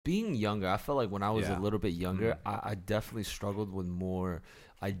being younger, I felt like when I was a little bit younger, I definitely struggled with more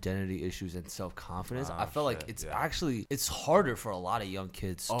identity issues and self-confidence. I felt like it's harder for a lot of young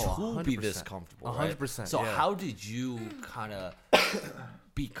kids to 100%. be this comfortable. 100%. So how did you kind of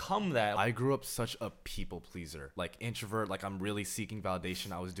become that? I grew up such a people pleaser, like introvert. Like I'm really seeking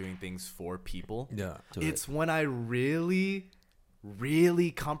validation. I was doing things for people. Yeah. It's when I really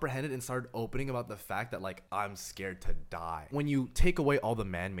comprehended and started opening about the fact that like I'm scared to die. When you take away all the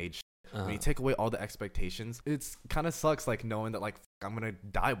man-made shit, when you take away all the expectations, it's kind of sucks like knowing that like I'm gonna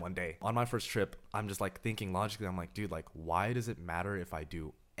die one day. On my first trip, I'm just like thinking logically, I'm like, dude, like why does it matter if I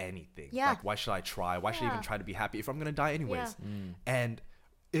do anything? Like why should I try? Why should I even try to be happy if I'm gonna die anyways? And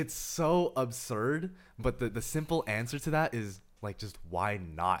it's so absurd, but the simple answer to that is like, just why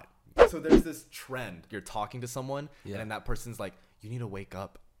not? So there's this trend. You're talking to someone and then that person's like, you need to wake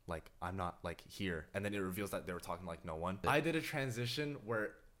up. Like, I'm not like here. And then it reveals that they were talking like no one. I did a transition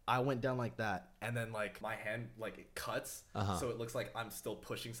where I went down like that. And then like my hand, like it cuts. So it looks like I'm still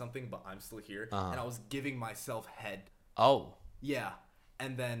pushing something, but I'm still here. And I was giving myself head. Oh. Yeah.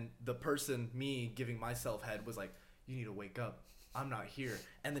 And then the person, me giving myself head was like, you need to wake up. I'm not here.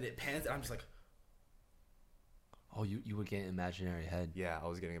 And then it pans and I'm just like, oh, you were getting imaginary head. Yeah, I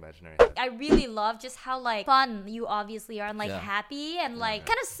was getting imaginary head. I really love just how like fun you obviously are and like happy and like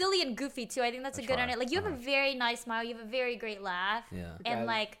kind of silly and goofy too. I think that's a good on it. Like you have a very nice smile. You have a very great laugh. Yeah. And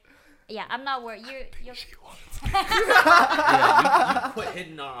like, yeah, I'm not worried. You're you quit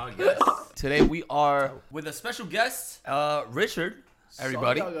hitting on our guests. Today we are with a special guest, Richard.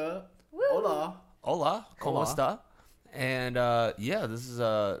 Everybody. Hola. Hola. ¿Cómo está? And this is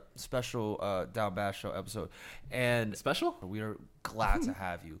a special Down Bash Show episode. And special? We are glad to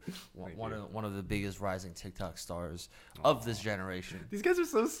have you. One of the biggest rising TikTok stars of this generation. These guys are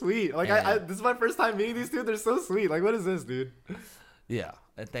so sweet. Like this is my first time meeting these two. They're so sweet. Like what is this, dude? Yeah.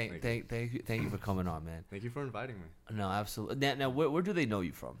 And thank you for coming on, man. Thank you for inviting me. No, absolutely. Now where do they know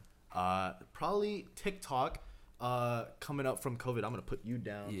you from? Probably TikTok. Coming up from COVID. I'm gonna put you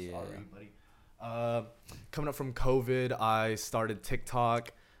down. Yeah. Sorry, buddy. Coming up from COVID, I started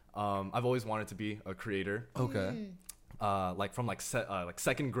TikTok. I've always wanted to be a creator. Okay. Like from like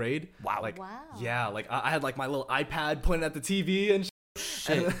second grade. Wow. Like yeah, like I had like my little iPad pointing at the TV and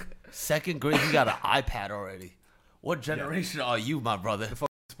shit. Second grade, you got an iPad already. What generation are you, my brother? The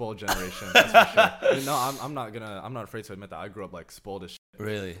spoiled generation. That's for sure. No, I'm not afraid to admit that I grew up like spoiled as shit.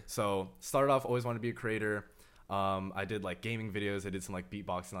 Really? So started off always wanted to be a creator. I did like gaming videos. I did some like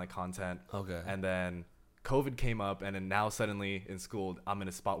beatboxing like content. Okay. And then COVID came up, and then now suddenly in school, I'm in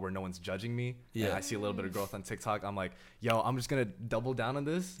a spot where no one's judging me. Yeah. And I see a little bit of growth on TikTok. I'm like, yo, I'm just gonna double down on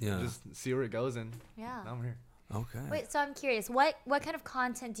this. Yeah. Just see where it goes, and now I'm here. Okay. Wait, so I'm curious, what kind of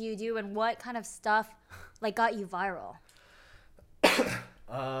content do you do, and what kind of stuff like got you viral?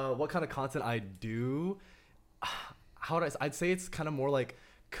 What kind of content I do? I'd say it's kind of more like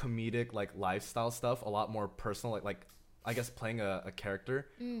comedic, like lifestyle stuff, a lot more personal, like I guess playing a character,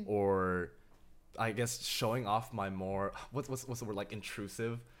 or I guess showing off my more what's the word, like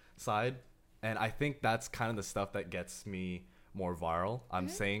intrusive side. And I think that's kind of the stuff that gets me more viral. I'm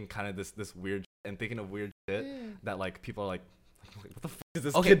saying kind of this weird and thinking of weird shit that like people are like, what the fuck is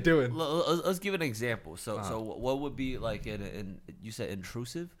this kid doing? Let's give an example. So what would be like you said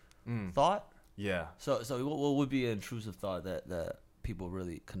intrusive thought? Yeah. So what would be an intrusive thought that people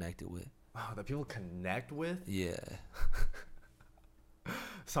really connected with? Oh, that people connect with? Yeah.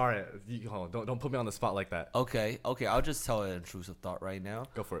 Sorry, hold on, don't put me on the spot like that. Okay, I'll just tell an intrusive thought right now.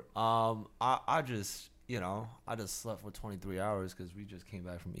 Go for it. I just slept for 23 hours because we just came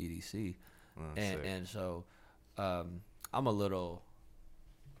back from EDC, and so I'm a little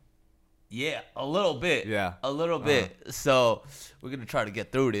bit. So we're gonna try to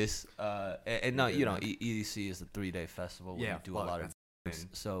get through this. And no, EDC is a 3-day festival where we do a lot of things.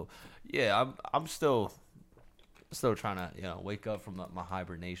 So yeah, I'm still trying to wake up from my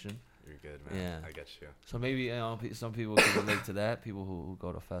hibernation. You're good, man. Yeah, I get you. So maybe some people can relate to that. People who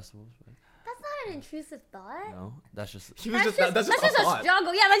go to festivals. Right? That's not an intrusive thought. No, that's just. That's just a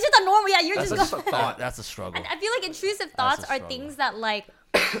struggle. Yeah, that's just a normal. Yeah, that's just a thought. That's a struggle. I feel like intrusive thoughts are things that like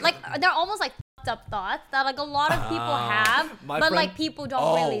they're almost like fucked up thoughts that like a lot of people have, but like people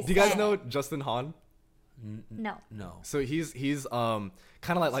don't really. Do you guys know Justin Han? No. So he's kind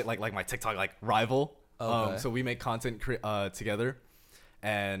of like my TikTok like rival. Okay. So we make content together,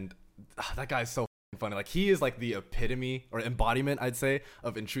 and that guy's so funny. Like he is like the epitome or embodiment, I'd say,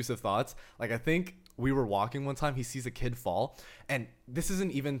 of intrusive thoughts. Like I think we were walking one time, he sees a kid fall, and this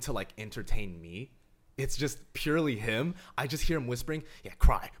isn't even to like entertain me. It's just purely him. I just hear him whispering, "Yeah,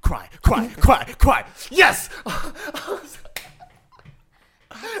 cry, cry, cry, cry, cry." Yes.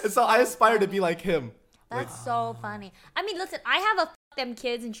 And so I aspire to be like him. That's so funny. I mean, listen, I have a f them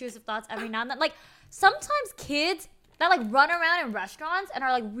kids intrusive thoughts every now and then. Like, sometimes kids that like run around in restaurants and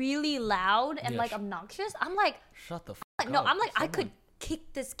are like really loud and like obnoxious. I'm like, shut the f no, up. I'm like, I could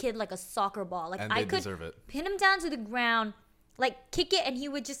kick this kid like a soccer ball. Like, And I they could deserve it. pin him down to the ground, like kick it, and he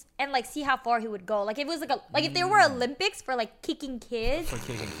would just and like see how far he would go. Like, if it was like a like if there were Olympics for like kicking kids, For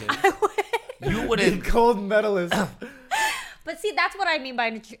kicking kids. You wouldn't. Gold medalist. But see, that's what I mean by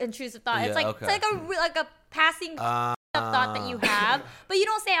intrusive thought. It's Yeah, like okay. it's like a passing thought that you have, but you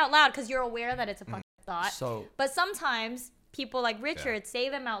don't say out loud because you're aware that it's a fucking thought. So But sometimes people like Richard say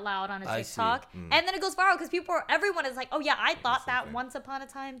them out loud on a I see. TikTok, and then it goes viral because everyone is like, "Oh yeah, I thought that once upon a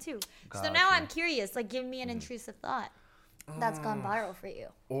time too." So now I'm curious. Like, give me an intrusive thought that's gone viral for you.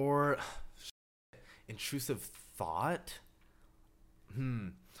 Or intrusive thought.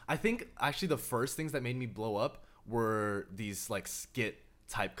 I think actually the first things that made me blow up were these like skit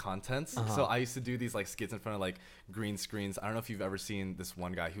type contents. So I used to do these like skits in front of like green screens. I don't know if you've ever seen this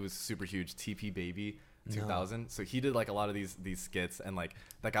one guy who was super huge, TP Baby 2000. So he did like a lot of these skits, and like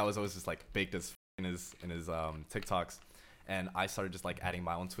that guy was always just like baked as in his TikToks, and I started just like adding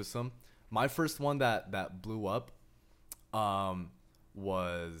my own twist to them. My first one that blew up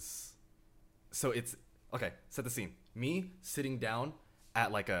was, so it's okay, set the scene. Me sitting down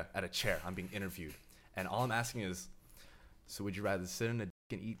at like a chair. I'm being interviewed, and all I'm asking is, so would you rather sit in a dick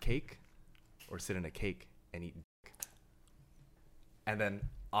and eat cake, or sit in a cake and eat dick? And then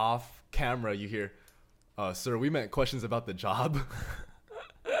off camera you hear, sir, we meant questions about the job.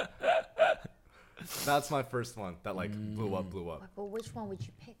 That's my first one that like blew up. But which one would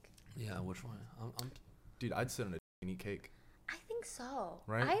you pick? yeah, which one? Dude, I'd sit in a dick and eat cake. I think so.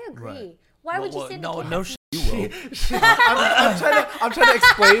 Right? I agree. Right. Why would you sit in the no cake? you will. I'm trying to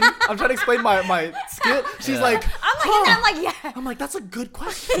explain my skill. She's like, I'm like, yeah. I'm like, that's a good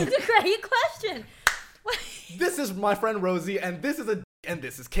question. It's a great question. This is my friend Rosie, and this is a and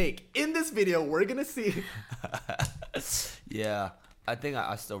this is cake. In this video, we're gonna see. Yeah, I think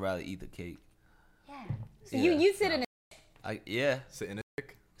I still rather eat the cake. Yeah. So Yeah. you sit in Yeah. Sit in a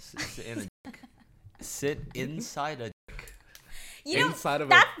dick. Sit in a dick. Sit inside a dick. You know, Inside of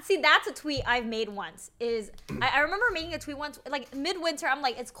that's a tweet I've made once. I remember making a tweet once, like midwinter. I'm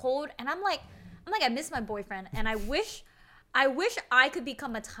like, it's cold, and I'm like, I miss my boyfriend, and I wish I could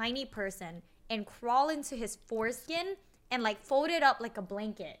become a tiny person and crawl into his foreskin and like fold it up like a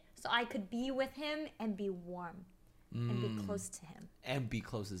blanket, so I could be with him and be warm and be close to him. And be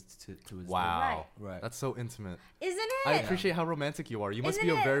closest to his Wow. Right. That's so intimate. Isn't it? I appreciate how romantic you are. You must be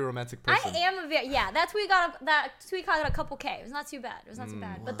a Isn't it? very romantic person. I am a very that tweet got a couple K. It was not too bad.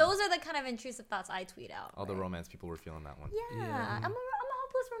 But those are the kind of intrusive thoughts I tweet out. All the romance people were feeling that one. Yeah. I'm a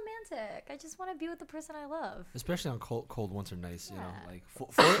hopeless romantic. I just want to be with the person I love. Especially on cold winter nights, you know, Yeah. like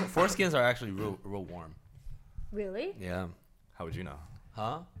foreskins are actually real warm. Really? Yeah. How would you know?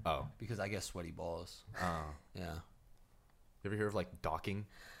 Huh? Oh. Because I get sweaty balls. Yeah. You ever hear of like docking?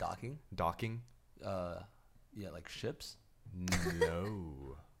 Docking? Docking? Yeah, like ships.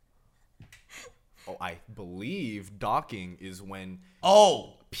 No. Oh, I believe docking is when.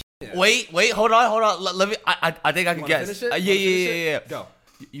 Oh. Wait, hold on. Let me. I think I can You wanna guess. finish it? Yeah. Go.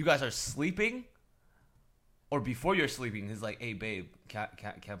 You guys are sleeping, or before you're sleeping, he's like, "Hey, babe,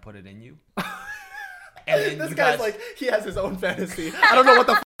 can't put it in you." And then This you guy's guys, like, he has his own fantasy. I don't know what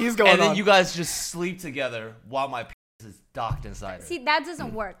the he's going on. and then you guys just sleep together while my penis is docked inside her. See, that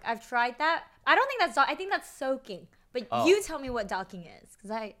doesn't work. I've tried that. I don't think that's I think that's soaking. But you tell me what docking is,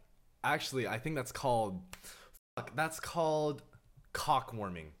 because Actually, I think that's called. That's called cock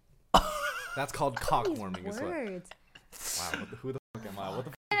warming. That's called cock warming. Is what. words. Wow. Who the fuck am I? What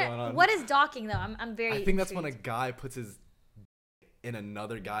the fuck is going on? What is docking though? I'm very. I think that's when a intrigued. guy puts his in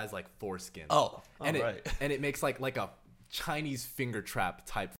another guy's like foreskin. Oh, and right. And it makes like a Chinese finger trap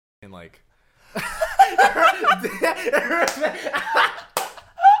type and like.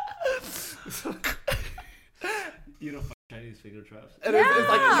 You know, Chinese finger traps. And it's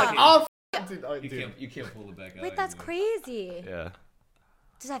like oh, dude, oh, You can't pull it back out. Wait, that's crazy. Yeah.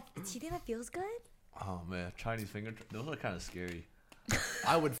 Do you think that feels good? Oh man, Chinese finger traps. Those are kind of scary.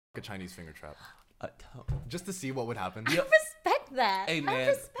 I would fuck a Chinese finger trap just to see what would happen. I respect that. Hey I man,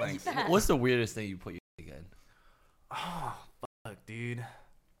 respect that. what's the weirdest thing you put your dick in? Oh, fuck, dude.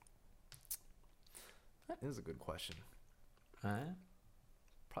 That is a good question. Alright.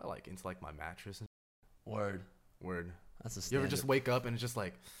 Probably like into like my mattress and Word. That's a You standard. ever just wake up and it's just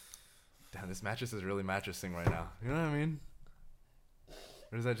like, damn, this mattress is really mattressing right now. You know what I mean?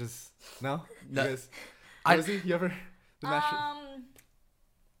 Or is that just no? No. You guys, Rosie, you ever the mattress?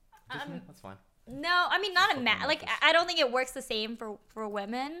 Just me? Um, That's fine. No, I mean not a like I don't think it works the same for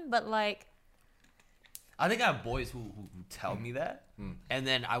women, but like. I think I have boys who tell me that, and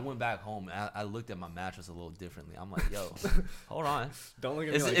then I went back home and I looked at my mattress a little differently. I'm like, yo, hold on. Don't look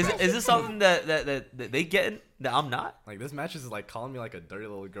at me like that. Is this something that they get that I'm not? Like this mattress is like calling me like a dirty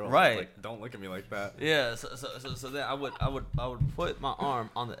little girl. Right. Like don't look at me like that. Yeah. So then I would put my arm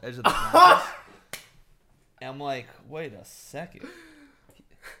on the edge of the mattress, and I'm like, wait a second,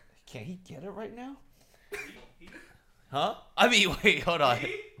 can he get it right now? Huh? I mean, wait, hold on.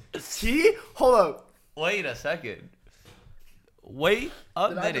 He? Hold up. Wait a second. Wait a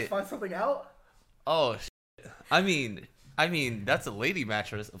minute. I just find something out? Oh, shit. I mean, that's a lady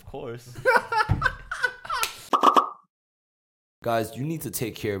mattress, of course. Guys, you need to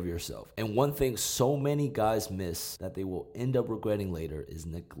take care of yourself. And one thing so many guys miss that they will end up regretting later is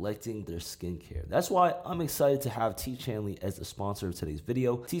neglecting their skincare. That's why I'm excited to have T. Chanley as the sponsor of today's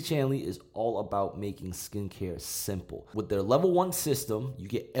video. T. Chanley is all about making skincare simple. With their level 1 system, you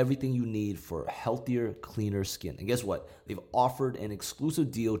get everything you need for healthier, cleaner skin. And guess what? They've offered an exclusive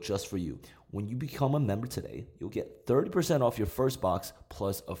deal just for you. When you become a member today, you'll get 30% off your first box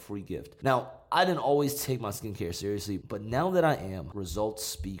plus a free gift. Now, I didn't always take my skincare seriously, but now that I am, results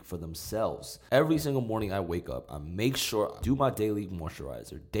speak for themselves. Every single morning I wake up, I make sure I do my daily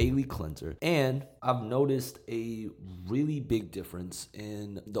moisturizer, daily cleanser, and I've noticed a really big difference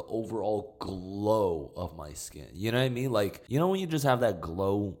in the overall glow of my skin. You know what I mean? Like, you know when you just have that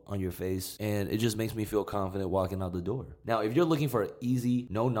glow on your face and it just makes me feel confident walking out the door. Now, if you're looking for an easy,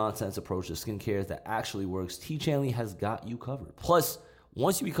 no-nonsense approach to skincare that actually works, T. Chanley has got you covered. Plus,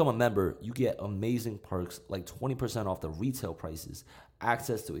 once you become a member, you get amazing perks like 20% off the retail prices,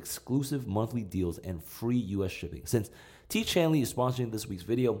 access to exclusive monthly deals, and free US shipping. Since T. Chanley is sponsoring this week's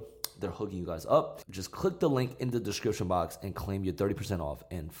video, they're hooking you guys up. Just click the link in the description box and claim your 30% off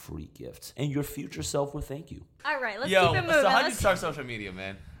and free gifts. And your future self will thank you. All right, let's keep it moving. So how do you start social media,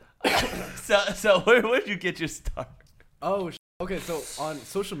 man? so where'd you get your start? Oh, okay. So on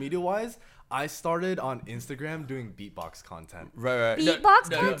social media wise, I started on Instagram doing beatbox content. Right. Beatbox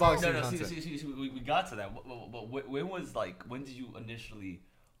content? No. See, we got to that. But when did you initially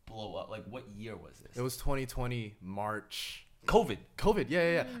blow up? Like, what year was this? It was 2020, March. COVID.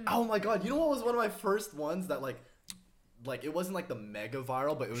 Yeah. Oh my God. You know what was one of my first ones that like it wasn't like the mega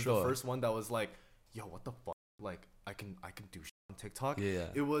viral, but it was the first one that was like, yo, what the fuck? Like, I can do shit on TikTok. Yeah.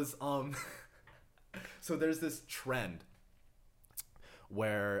 It was, so there's this trend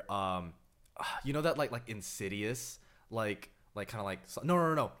where, you know that like Insidious, like kind of like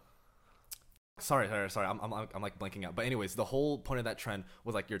no. Sorry. I'm like blanking out. But anyways, the whole point of that trend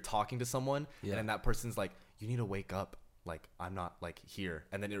was like you're talking to someone, and then that person's like, you need to wake up. Like I'm not like here,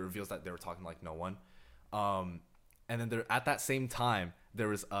 and then it reveals that they were talking to, like no one. And then there at that same time there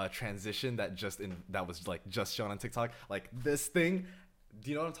was a transition that was like just shown on TikTok, like this thing. Do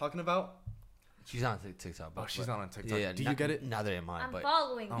you know what I'm talking about? She's on TikTok. Oh, she's not on TikTok. Yeah. Do you get it? Neither am I. I'm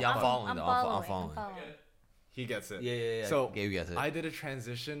following. Yeah, I'm following. I'm following. He gets it. Yeah. So Gabe gets it. I did a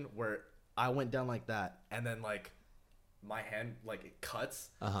transition where I went down like that, and then like my hand like it cuts,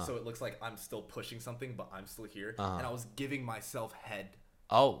 so it looks like I'm still pushing something, but I'm still here, and I was giving myself head.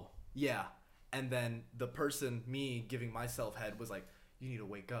 Oh. Yeah, and then the person, me giving myself head, was like, "You need to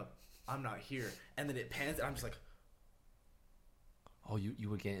wake up. I'm not here." And then it pans, and I'm just like. Oh, you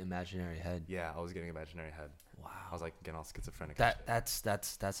were getting imaginary head. Yeah, I was getting imaginary head. Wow. I was like getting all schizophrenic. That's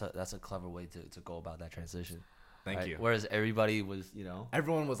a clever way to go about that transition. Thank you. Whereas everybody was,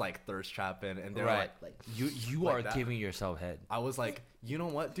 everyone was like thirst trapping, and they're like you like are that. giving yourself head. I was like, you know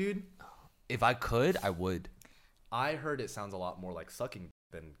what, dude? If I could, I would. I heard it sounds a lot more like sucking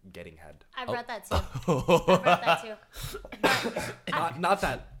than getting head. I've read that too. Not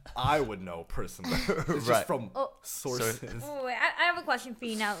that I would know personally. It's just from sources. Oh, wait, I have a question for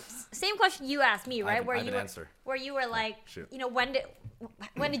you now. Same question you asked me, right? I have an answer. Where you were like,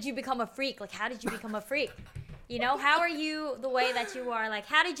 when did you become a freak? Like, how did you become a freak? How are you the way that you are? Like,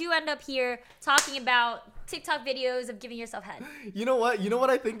 how did you end up here talking about TikTok videos of giving yourself head? You know what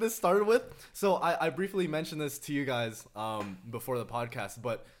I think this started with? So I briefly mentioned this to you guys before the podcast,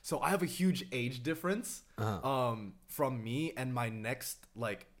 but so I have a huge age difference from me and my next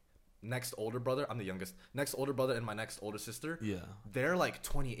older brother. I'm the youngest. Next older brother and my next older sister. Yeah. They're like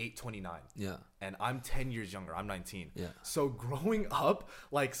 28, 29. Yeah. And I'm 10 years younger. I'm 19. Yeah. So growing up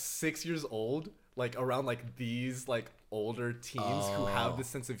like 6 years old, like around like these like older teens who have this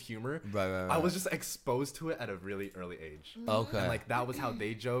sense of humor. Right. I was just exposed to it at a really early age. Okay. And like that was how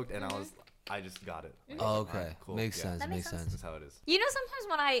they joked, and I just got it. Like, okay. Right, cool. Makes sense. Makes sense. That's how it is. Sometimes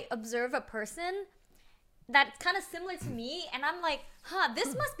when I observe a person, that's kind of similar to me, and I'm like,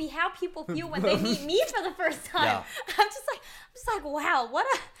 this must be how people feel when they meet me for the first time. Yeah. I'm just like, wow, what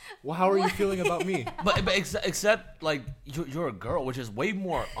a. Well, how are you feeling about me? But except like you're a girl, which is way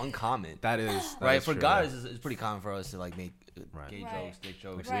more uncommon. That is right. For true, guys, it's pretty common for us to like make gay Right. jokes, dick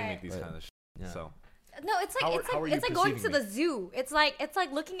jokes. We make these kind of shit. Yeah. So. No, it's like How are you it's like going to perceiving the zoo. It's like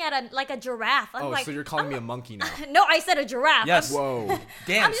looking at a giraffe. I'm like, so you're calling me a monkey now? No, I said a giraffe. Yes. Whoa.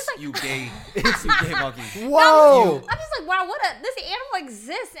 Dance, just like- you gay, you gay monkey. Whoa. I'm just like, wow, this animal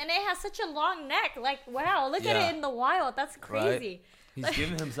exists and it has such a long neck. Like, wow, look at it in the wild. That's crazy. He's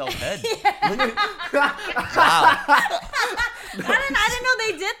giving himself head. Wow. I didn't know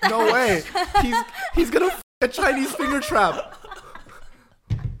they did that. No way. He's gonna a Chinese finger trap.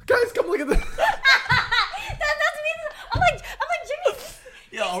 Guys, come look at this. That's me. I'm like Jimmy.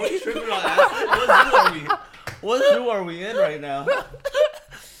 Yo, are we tripping on acid? What zoo are we in right now?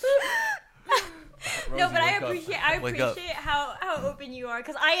 No, but I Rosie, appreciate how open you are,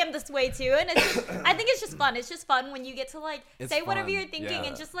 because I am this way too, and it's just, I think it's just fun. It's just fun when you get to like say whatever fun, you're thinking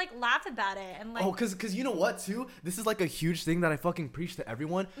and just like laugh about it and like. Oh, cause you know what too? This is like a huge thing that I fucking preach to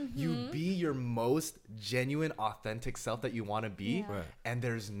everyone. You be your most genuine, authentic self that you want to be, and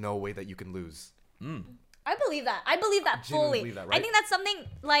there's no way that you can lose. I believe that. I believe that Genuinely fully. believe that, I right? think that's something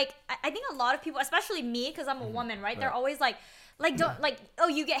like I think a lot of people, especially me, because I'm a woman, right? They're always like don't like, oh,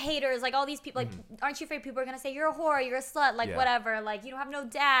 you get haters, like all these people, like aren't you afraid people are gonna say you're a whore, you're a slut, like whatever, like you don't have no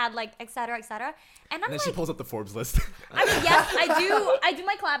dad, like etc. etc. And I'm And then like, she pulls up the Forbes list. I mean, yes, I do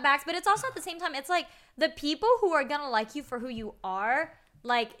my clapbacks, but it's also at the same time, it's like the people who are gonna like you for who you are,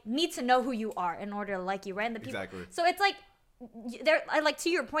 like need to know who you are in order to like you, right? And the people, Exactly. so it's like, there, like to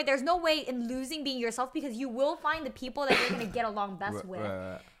your point, there's no way in losing being yourself, because you will find the people that you're gonna get along best with.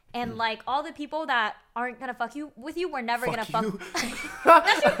 And like all the people that aren't gonna fuck you with you, we're never gonna fuck.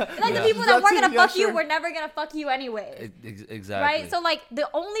 That's true. Like the people that weren't gonna fuck you, we're never gonna fuck you anyway. Exactly. Right. So like the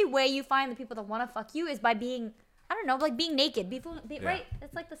only way you find the people that want to fuck you is by being, I don't know, like being naked. Right.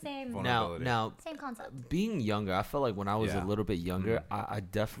 It's like the same. Now, Same concept. being younger, I felt like when I was a little bit younger, I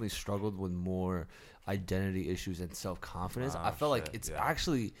definitely struggled with more identity issues and self-confidence. I felt like it's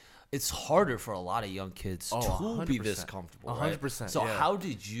actually. It's harder for a lot of young kids to be this comfortable. 100%. So how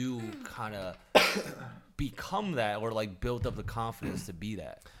did you kind of become that, or like build up the confidence to be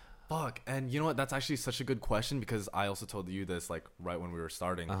that? Fuck. And you know what? That's actually such a good question, because I also told you this like right when we were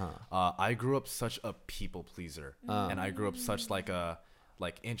starting. I grew up such a people pleaser, and I grew up such like a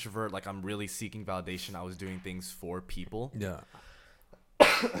introvert. Like I'm really seeking validation. I was doing things for people. Yeah.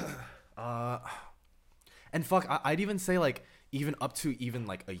 And fuck, I'd even say like even up to even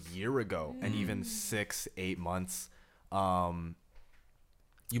like a year ago, and even 6-8 months,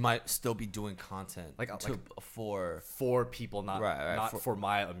 you might still be doing content for people, not for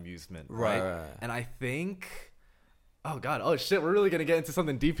my amusement, right? And I think, oh god, oh shit, we're really gonna get into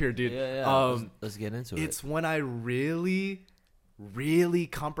something deep here, dude. Let's get into it. It's when I really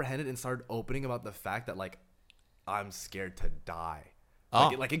comprehended and started opening about the fact that like I'm scared to die.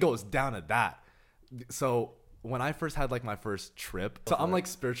 Like it goes down to that. So when I first had like my first trip, so I'm like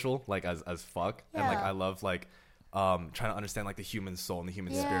spiritual, like as fuck, and like I love like trying to understand like the human soul and the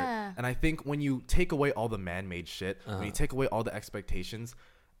human spirit. And I think when you take away all the man-made shit, when you take away all the expectations,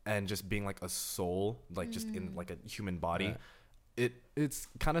 and just being like a soul, like just in like a human body, it's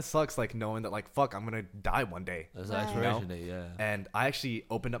kind of sucks like knowing that like fuck, I'm gonna die one day. That's expiration date, And I actually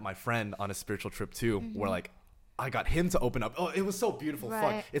opened up my friend on a spiritual trip too, where like I got him to open up. Oh, it was so beautiful.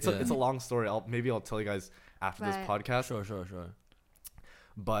 Fuck, it's a long story. I'll tell you guys after this podcast. Sure.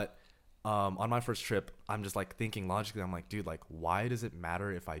 But on my first trip, I'm just like thinking logically. I'm like, dude, like why does it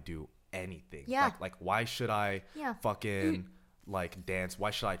matter if I do anything? Like why should I fucking like dance?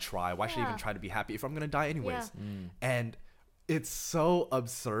 Why should I try? Why should I even try to be happy if I'm gonna die anyways? And it's so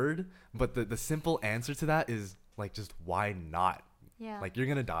absurd, but the simple answer to that is like, just why not? Like you're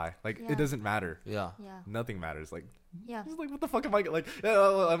gonna die. Like it doesn't matter. Nothing matters. Like just like what the fuck am I like?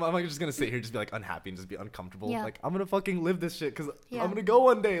 Am I just gonna sit here just be like unhappy and just be uncomfortable? Like I'm gonna fucking live this shit because I'm gonna go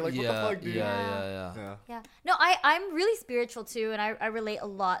one day. Like what the fuck, dude? Yeah. No, I'm really spiritual too, and I relate a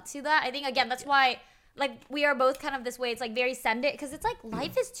lot to that. I think again that's why like we are both kind of this way. It's like very send it, because it's like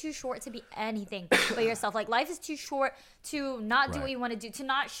life is too short to be anything but yourself. Like life is too short to not do what you want to do, to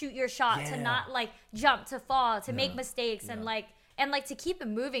not shoot your shot, to not like jump, to fall, to make mistakes, and like to keep it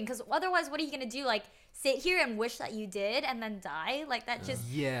moving, because otherwise what are you gonna do? Like sit here and wish that you did and then die? Like that just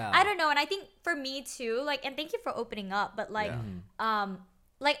I don't know. And I think for me too, like, and thank you for opening up, but like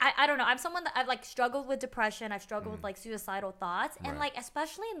like I don't know, I'm someone that I've like struggled with depression, I've struggled with like suicidal thoughts, and like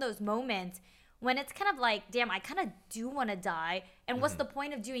especially in those moments when it's kind of like, damn, I kind of do want to die. And what's the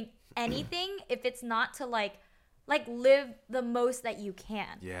point of doing anything if it's not to like live the most that you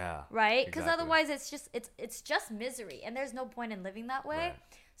can? Yeah. Right? Because exactly. otherwise it's just misery, and there's no point in living that way. Right.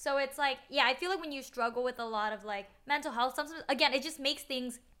 So it's like, yeah, I feel like when you struggle with a lot of like mental health, sometimes again, it just makes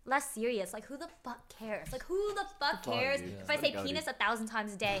things less serious. Like, who the fuck cares? Like, who the fuck cares if I say penis 1,000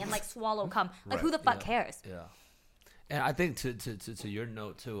 times a day and like swallow cum? Like, who the fuck cares? Yeah. And I think to your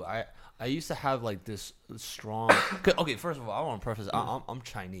note too, I used to have like this strong. Okay, first of all, I want to preface. I'm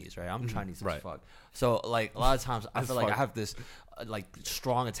Chinese, right? I'm Chinese as fuck. So like a lot of times, I feel like I have this like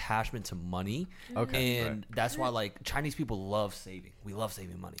strong attachment to money. Okay. And that's why like Chinese people love saving. We love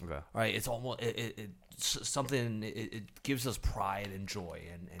saving money. Okay. Right? It's almost it's something. It gives us pride and joy,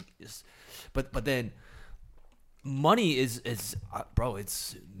 and but then. Money is bro,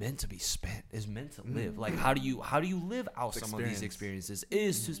 it's meant to be spent. It's meant to live. Like how do you live out some of these experiences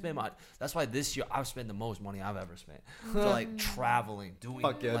is to spend money. That's why this year I've spent the most money I've ever spent. So like traveling, doing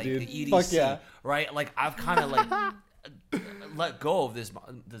like dude. the EDC, right? Like I've kind of like let go of this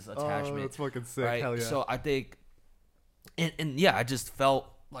attachment. Oh, that's fucking sick. Right? Hell yeah. So I think and yeah, I just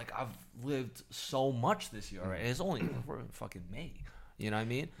felt like I've lived so much this year, right? And it's only we're in fucking May. You know what I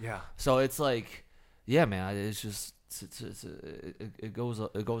mean? Yeah. So it's like yeah, man, it's just it goes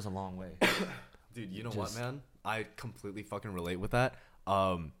a long way. Dude, you know what, man? I completely fucking relate with that.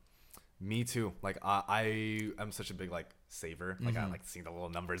 Me too. Like I am such a big like saver. Like I like seeing the little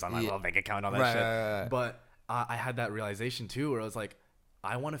numbers on my little bank account and all that shit. Right. But I had that realization too, where I was like,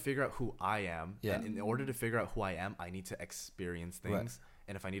 I want to figure out who I am. Yeah. And in order to figure out who I am, I need to experience things. Right.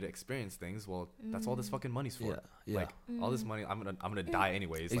 And if I need to experience things, well, that's all this fucking money's for. Yeah. Like all this money, I'm gonna die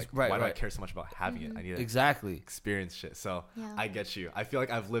anyways. Like why do I care so much about having it? I need to experience shit. So I get you. I feel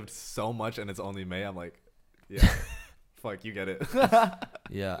like I've lived so much, and it's only May. I'm like, yeah, fuck, you get it.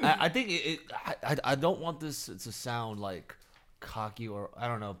 Yeah, I think I don't want this to sound like cocky or I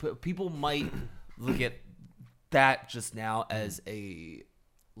don't know. People might look at that just now as a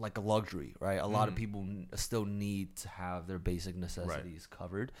luxury, right? A lot of people still need to have their basic necessities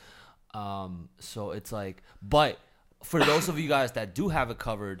covered. So it's like, but for those of you guys that do have it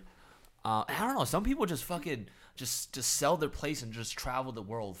covered, I don't know. Some people just fucking just sell their place and just travel the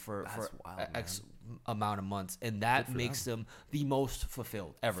world for wild, X amount of months, and that makes them the most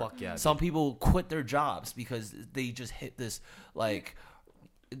fulfilled ever. Fuck yeah, Some people quit their jobs because they just hit this like.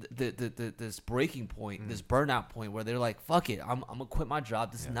 This breaking point, this burnout point where they're like, fuck it, I'm gonna quit my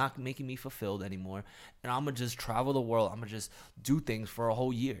job. This is not making me fulfilled anymore, and I'm gonna just travel the world. I'm gonna just do things for a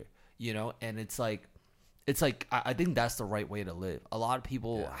whole year, you know. And it's like I think that's the right way to live. A lot of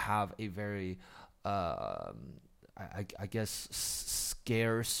people have a very I guess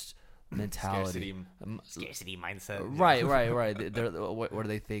scarce mentality, scarcity mindset. Right. They're, what do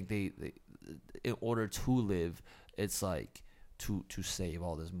they think? They in order to live, it's like. To save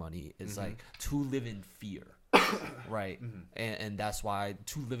all this money, it's like to live in fear, right? And that's why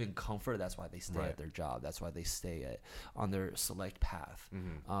to live in comfort. That's why they stay at their job. That's why they stay on their select path,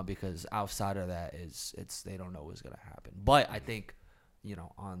 because outside of that it's they don't know what's gonna happen. But I think, you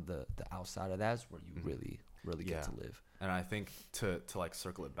know, on the outside of that's where you really get to live. And I think to like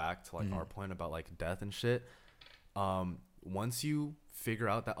circle it back to like our point about like death and shit. Once you figure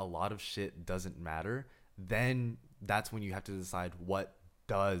out that a lot of shit doesn't matter, then that's when you have to decide what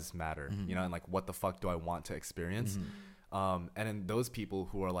does matter, you know, and like what the fuck do I want to experience. And then those people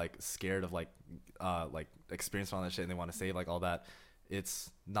who are like scared of like experiencing all that shit and they want to save like all that,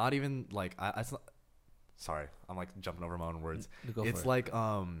 it's not even like it's not, sorry, I'm like jumping over my own words. It's like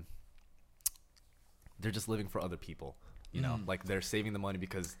they're just living for other people, you know, like they're saving the money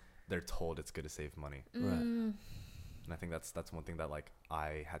because they're told it's good to save money. Right. And I think that's one thing that like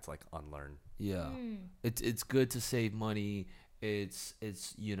I had to like unlearn. Yeah, it's good to save money. It's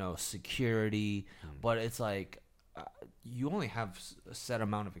you know, security, but it's like you only have a set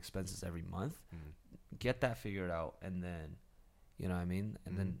amount of expenses every month. Get that figured out, and then you know what I mean.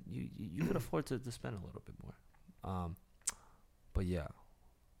 And then you could afford to spend a little bit more. But yeah,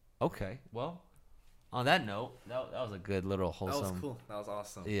 okay. Well, on that note, that was a good little wholesome. That was cool. That was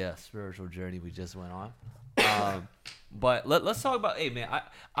awesome. Yeah, spiritual journey we just went on. But let's talk about. Hey man, I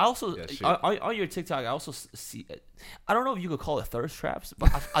also on your TikTok I also see. I don't know if you could call it thirst traps, but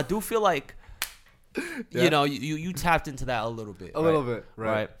I do feel like you know you tapped into that a little bit. A little bit,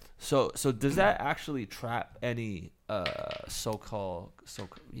 right? So does that actually trap any so-called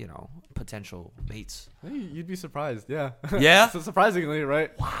you know potential mates? Hey, you'd be surprised. Yeah. Yeah. So surprisingly,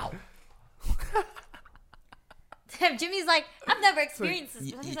 right? Wow. Jimmy's like, I've never experienced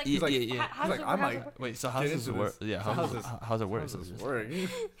this. He's like, I might. Wait, so how does it work? Yeah, how's it work? How's this work?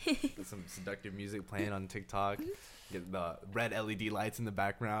 Get some seductive music playing on TikTok. Get the red LED lights in the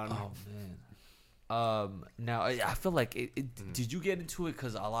background. Oh man. Now I feel like did you get into it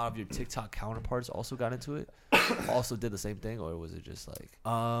because a lot of your TikTok counterparts also got into it, also did the same thing, or was it just like?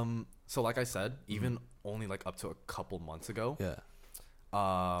 So like I said, even only like up to a couple months ago. Yeah.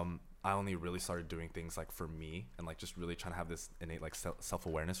 I only really started doing things like for me and like just really trying to have this innate like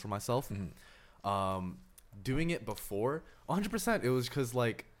self-awareness for myself. Doing it before 100%, it was because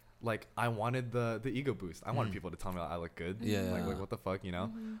like I wanted the ego boost. I wanted people to tell me I look good. Yeah. Like what the fuck, you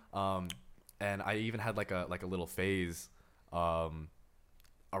know? And I even had like a little phase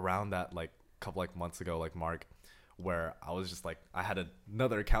around that like couple like months ago, like Mark, where I was just like, I had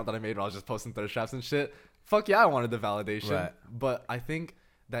another account that I made where I was just posting thirst traps and shit. Fuck yeah, I wanted the validation. Right. But I think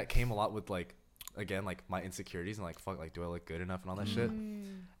that came a lot with like, again, like my insecurities and like, fuck, like, do I look good enough and all that shit?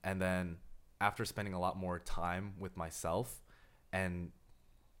 And then after spending a lot more time with myself and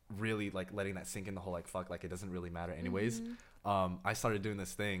really like letting that sink in, the whole like, fuck, like it doesn't really matter anyways. I started doing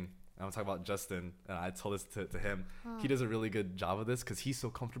this thing. I'm talking about Justin, and I told this to him. He does a really good job of this because he's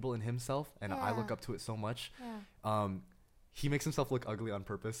so comfortable in himself, and I look up to it so much. He makes himself look ugly on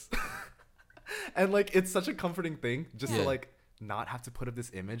purpose. And like it's such a comforting thing just to like not have to put up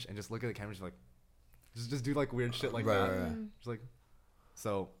this image and just look at the camera and just do like weird shit like that. Right. Just like,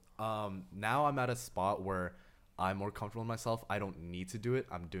 so now I'm at a spot where I'm more comfortable in myself. I don't need to do it.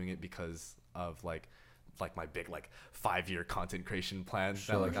 I'm doing it because of like my big like 5-year content creation plan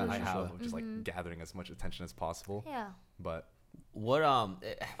that like I have of just like gathering as much attention as possible. Yeah. But what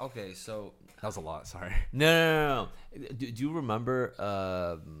okay, so that was a lot. Sorry. No. Do you remember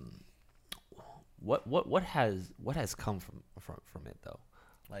what has come from it though?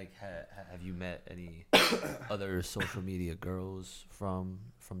 Like have you met any other social media girls from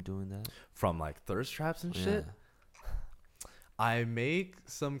doing that? From like thirst traps and shit? I make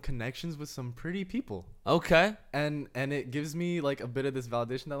some connections with some pretty people. Okay. And it gives me like a bit of this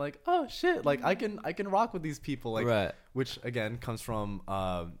validation that like, oh shit, like I can rock with these people, like which again comes from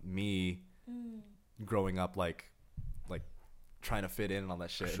me growing up like trying to fit in and all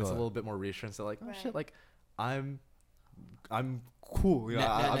that shit. And it's a little bit more reassurance that like, oh shit, like I'm cool. You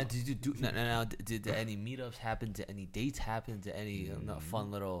know, did any meetups happen? Did any dates happen? Did any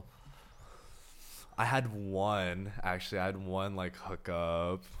fun little? I had one like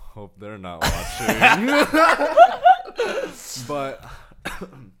hookup. Hope they're not watching. But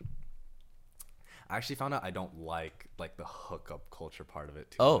I actually found out I don't like the hookup culture part of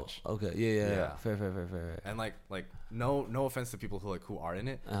it too much. Oh, okay. Yeah. Fair. And like no offense to people who are in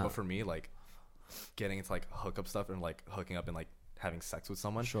it, but for me, like getting into like hookup stuff and like hooking up and like having sex with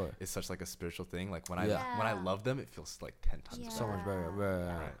someone is such like a spiritual thing. Like when I love them, it feels like 10 times so much better.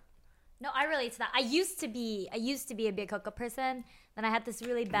 Right. No, I relate to that. I used to be a big hookup person. Then I had this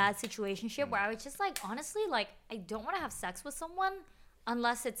really bad situationship where I was just like, honestly, like I don't want to have sex with someone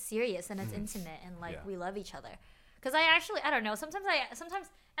unless it's serious and it's intimate and like we love each other. Because I don't know. Sometimes,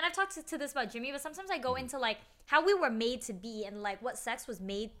 and I've talked to this about Jimmy, but sometimes I go into like how we were made to be and like what sex was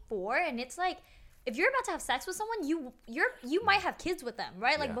made for, and it's like, if you're about to have sex with someone, you might have kids with them,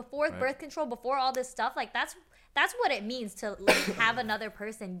 right? Like before birth control, before all this stuff, like that's what it means to like have another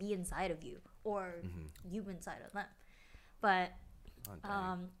person be inside of you or you inside of them. But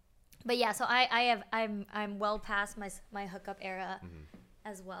yeah, so I'm well past my hookup era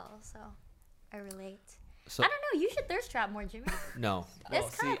as well, so I relate. So, I don't know. You should thirst trap more, Jimmy. No. Well,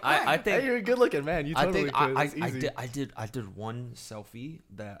 see, I think you're a good looking man. You totally could. I did one selfie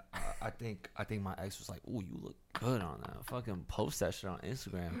that I think my ex was like, "Ooh, you look good on that. Fucking post that shit on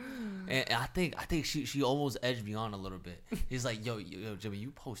Instagram." And I think she almost edged me on a little bit. He's like, "Yo, Jimmy, you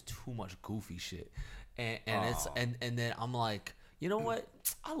post too much goofy shit," and it's and then I'm like, you know what?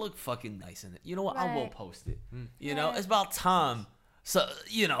 I look fucking nice in it. You know what? I will post it. You know, it's about time. So,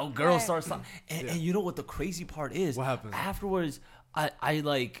 you know, girls start stopping. And you know what the crazy part is? What happens? Afterwards, I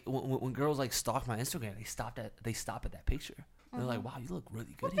like, when girls, like, stalk my Instagram, they stop at that picture. They're like, wow, you look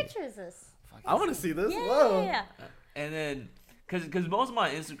really good. What picture is this? I want to see this. Yeah, Whoa. yeah. And then, because most of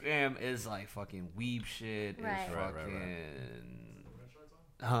my Instagram is, like, fucking weeb shit. Right. It's fucking...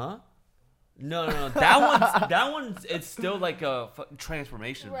 Huh? No. That one's, it's still, like, a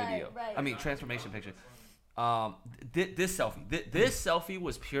transformation video. Right. I mean, transformation picture. This selfie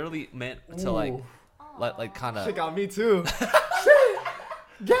was purely meant to like kind of. She got me too.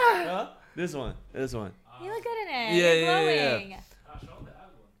 This one. You look good in it. Yeah. Show the ad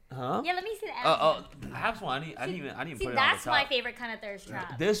one. Huh? Yeah, let me see the abs. Abs one. I didn't even See, put it that's on the my top. favorite kind of thirst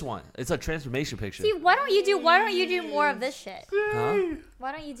trap. This one. It's a transformation picture. See, why don't you do more of this shit? Huh?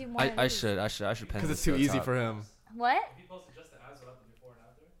 Why don't you do more? I should pen Because it's this too to the easy top. for him. What? If you posted just the abs without the before and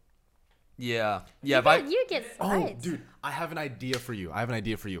after. Yeah. You get Oh, slides. dude, I have an idea for you.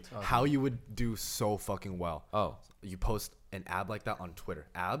 How you would do so fucking well. Oh. You post an ab like that on Twitter.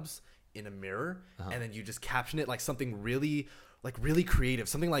 Abs in a mirror, and then you just caption it like something really creative.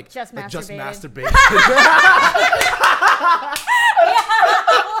 Something like Just masturbated.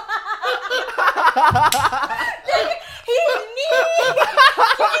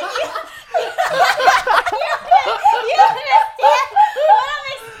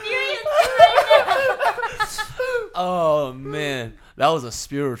 Oh man, that was a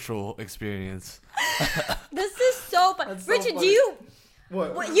spiritual experience. This is so fun. That's so Richard, funny. do you?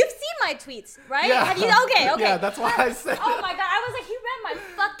 What? Well, you've seen my tweets, right? Yeah. Have you? Okay. Yeah, that's why I said. Oh my god, I was like, he read my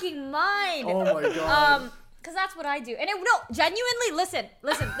fucking mind. Oh my god. Because that's what I do. And genuinely, listen.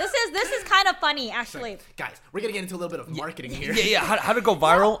 This is kind of funny, actually. Guys, we're gonna get into a little bit of marketing here. Yeah. How to go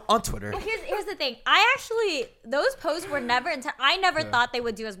viral on Twitter? Well, here's the thing. Those posts were never I never thought they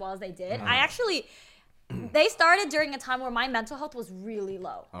would do as well as they did. They started during a time where my mental health was really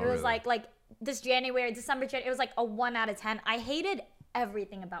low. Oh, it was really? like this December, it was like a 1 out of 10. I hated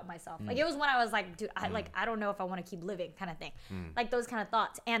everything about myself. Like it was when I was like, dude, I don't know if I want to keep living kind of thing. Like those kind of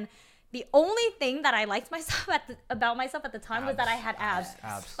thoughts. And the only thing that I liked about myself at the time was that I had abs.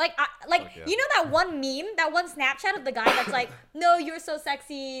 Like, yeah. you know that one meme, that one Snapchat of the guy that's like, no, you're so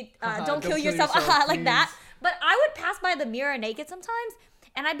sexy, don't kill yourself, like that. But I would pass by the mirror naked sometimes,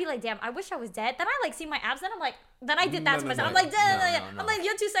 and I'd be like, damn, I wish I was dead. Then I like see my abs, and I'm like, then I did that to myself. I'm like, I'm like,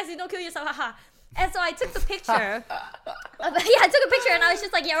 you're too sexy, don't kill yourself, haha. And so I took the picture. I took a picture and I was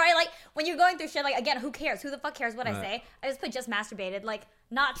just like, yeah, right. Like when you're going through shit, like again, who cares? Who the fuck cares what I say? I just put just masturbated, like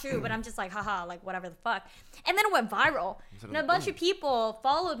not true, but I'm just like, haha, like whatever the fuck. And then it went viral. And a bunch of people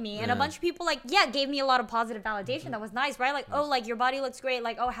followed me, and a bunch of people gave me a lot of positive validation. That was nice, right? Like, oh, like your body looks great.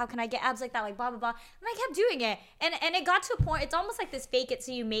 Like, oh, how can I get abs like that? Like blah blah blah. And I kept doing it, and it got to a point. It's almost like this fake it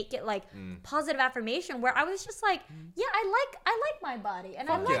so you make it like positive affirmation, where I was just like, yeah, I like my body, and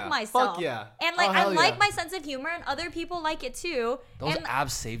I like myself. Fuck yeah. And like I hell like yeah. my sense of humor, and other people like it too. Those and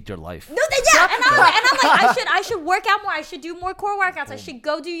abs saved your life. no, and I'm like, I should work out more. I should do more core workouts. I should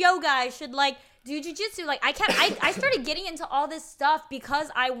go do yoga. I should like do jujitsu. Like I started getting into all this stuff because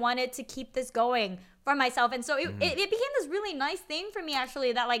I wanted to keep this going for myself, and so it became this really nice thing for me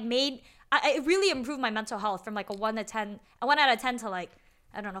actually that like made it really improved my mental health from like a 1 out of 10 to like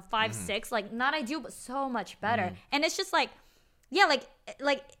I don't know 5, 6. Like not ideal, but so much better. And it's just like. Yeah,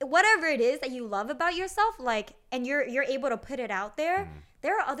 like whatever it is that you love about yourself, like, and you're able to put it out there.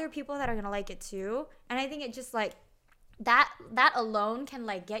 There are other people that are gonna like it too, and I think it just like that alone can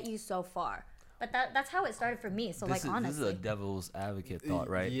like get you so far. But that's how it started for me. So honestly, this is a devil's advocate thought,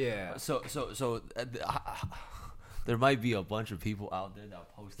 right? Yeah. So there might be a bunch of people out there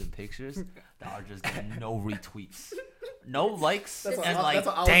that posted pictures that are just getting no retweets, no likes, That's what and I was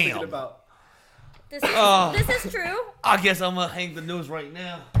damn. thinking about. this is true. I guess I'm gonna hang the news right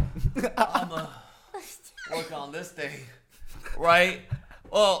now. I'm gonna work on this thing, right?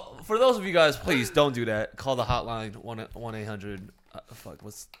 Well, for those of you guys, please don't do that. Call the hotline 1-800. Fuck,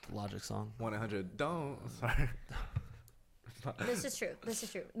 what's the Logic song? 1-800. Don't. Sorry. This is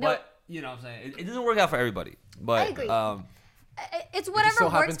true. No, But you know what I'm saying? It doesn't work out for everybody. But I agree. It's whatever so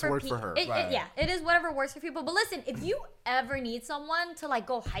works happens to for work for people. her. Yeah, it is whatever works for people. But listen, if you ever need someone to like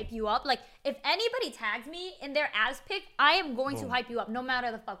go hype you up, like if anybody tags me in their abs pic, I am going to hype you up no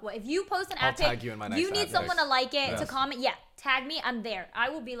matter the fuck what. If you post an ab pic, tag you in my next you need ab someone pic. to like it, Yes. to comment. Yeah, tag me. I'm there. I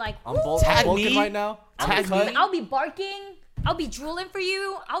will be like, I'm Tag Vulcan me. right now. Tag me. I'll be barking. I'll be drooling for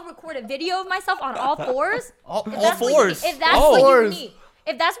you. I'll record a video of myself on all fours. all If fours. that's what you Fours. need.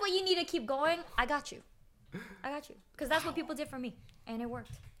 If that's what you need to keep going, I got you. Because that's what people did for me. And it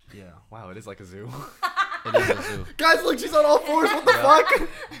worked. Yeah, Wow, it is like a zoo. it is a zoo. Guys, look, she's on all fours. What the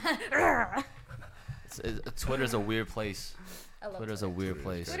fuck? Twitter's a weird place. I love Twitter's a weird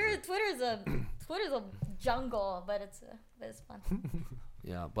place. Twitter's a jungle, but it's fun.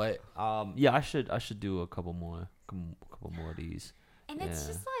 Yeah, but yeah, I should do a couple more of these. And it's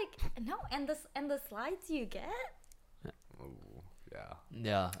just like and the slides you get. Yeah.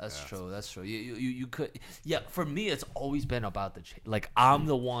 Yeah, that's true. That's true. You could. Yeah, for me, it's always been about the like I'm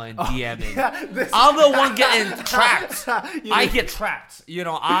the one DMing. I'm the one getting trapped. I get trapped. You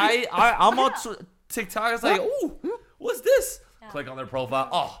know, I'm on TikTok. It's like, ooh, what's this? Yeah. Click on their profile.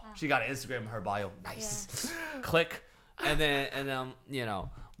 Oh, she got an Instagram in her bio. Nice. Click, and then you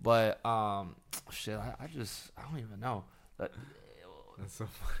know. But shit, I don't even know. And so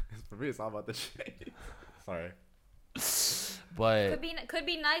for me, it's all about the shade. Sorry. But could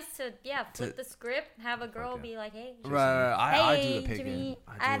be nice to flip the script, have a girl be like, hey, right, I do hey the picking. Jimmy,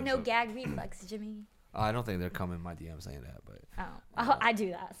 I have no gag reflex, Jimmy. I don't think they're coming in my DM saying that, but I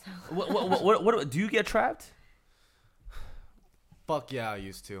do that. So. What do you get trapped? Fuck yeah, I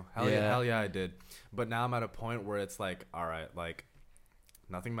used to. Hell yeah, I did. But now I'm at a point where it's like, all right, like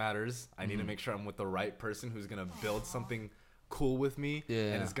nothing matters. I need to make sure I'm with the right person who's gonna build something cool with me,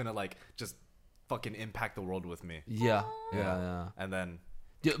 and is gonna like just fucking impact the world with me. Yeah. And then,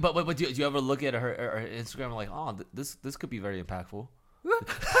 but do you ever look at her Instagram and like, oh, this could be very impactful.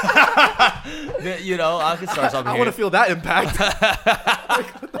 You know, I could start something. I want to feel that impact.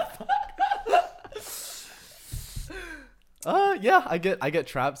 Like, what the fuck? Yeah, I get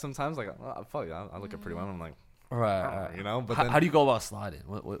trapped sometimes. Like, fuck, I look at pretty women. I'm like, right. You know. But how do you go about sliding?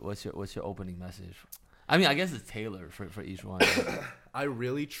 What's your opening message? I mean, I guess it's tailored for each one. I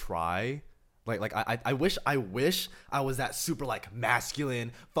really try. Like I wish I was that super like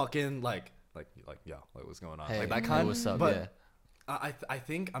masculine fucking like yo, like what's going on, hey, like that kind. What's up? But yeah. I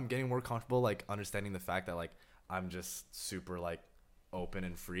think I'm getting more comfortable like understanding the fact that like I'm just super like open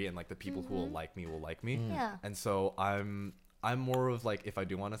and free, and like the people who will like me. Yeah. And so I'm more of like, if I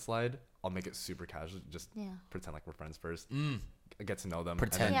do want to slide, I'll make it super casual. Just pretend like we're friends first. Get to know them.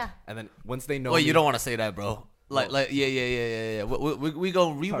 Pretend. And then once they know. Wait, me, you don't want to say that, bro. Like yeah. We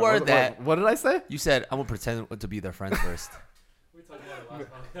gonna reword that. What did I say? You said I'm gonna pretend to be their friend first. We talked about it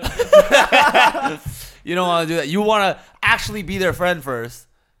last podcast. You don't want to do that. You want to actually be their friend first.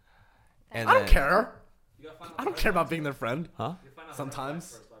 And I don't care. You gotta find out I don't care about being their friend. Huh? You find out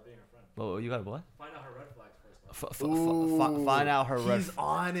Sometimes. her red flags first by being her friend. Well, you got what? Find out her red flags first. Find out her red. He's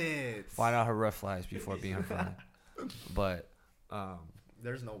on it. Find out her red flags before being her friend. But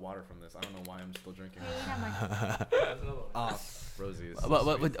there's no water from this. I don't know why I'm still drinking. Rosie's.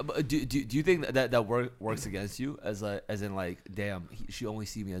 But do you think that works against you as in like, damn, she only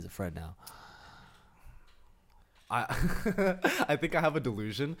see me as a friend now? I think I have a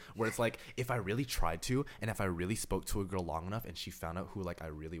delusion where it's like, if I really tried to, and if I really spoke to a girl long enough, and she found out who like I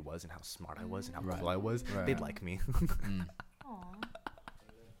really was, and how smart I was, and how cool I was, they'd like me.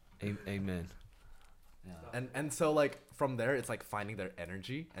 Amen. Yeah. And so like from there, it's like finding their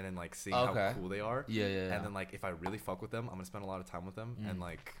energy, and then like seeing how cool they are. Yeah. And then like, if I really fuck with them, I'm gonna spend a lot of time with them, and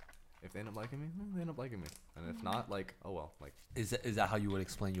like, if they end up liking me, they end up liking me, and if not, like, oh well. Like, is that how you would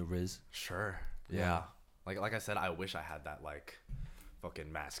explain your Riz? Sure. Yeah. Like I said, I wish I had that like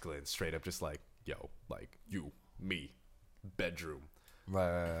fucking masculine, straight up, just like, yo, like you, me, bedroom,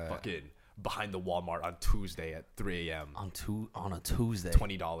 right. Fucking behind the Walmart on Tuesday at 3 a.m. on a Tuesday.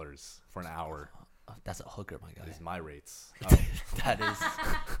 $20 for an hour. That's a hooker, my guy. These are my rates. That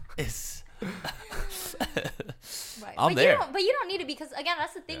is. Right. I'm there. But you don't need it, because again,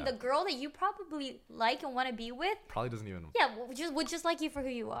 that's the thing. Yeah. The girl that you probably like and want to be with probably doesn't even. Yeah, would just like you for who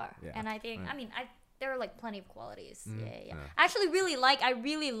you are. Yeah. And I think, there are like plenty of qualities. Yeah. I actually I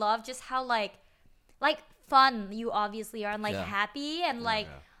really love just how like fun you obviously are, and like happy, and like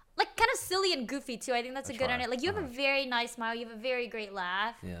kind of silly and goofy too. I think that's a good on it. Like, you have a very nice smile, you have a very great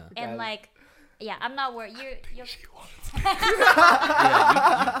laugh. Yeah. And like, yeah, I'm not worried. You're She wants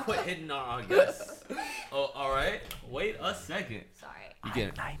yeah, you quit hitting on our guests. Oh, all right. Wait a second. Sorry. You get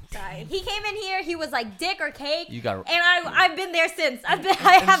it. Sorry. He came in here. He was like, dick or cake. You got. And I've been there since. I and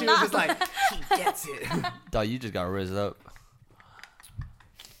have she not. was just like, she gets it. Dog, you just got rizzed up.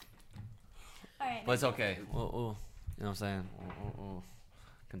 All right. But it's okay. You know what I'm saying? We'll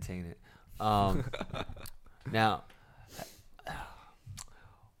contain it. Now,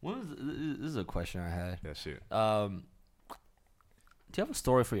 this is a question I had. Yeah, shoot. Do you have a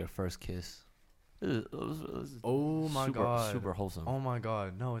story for your first kiss? Oh my god. Super wholesome. Oh my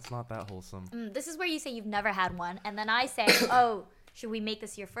god. No, it's not that wholesome. This is where you say you've never had one, and then I say, oh, should we make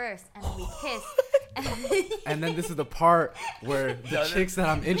this your first? And then we kiss. And then this is the part where the chicks that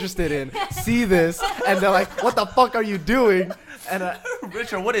I'm interested in see this, and they're like, what the fuck are you doing? And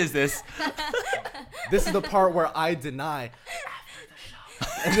Richard, what is this? This is the part where I deny.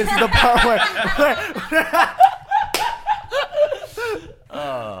 And this is the part where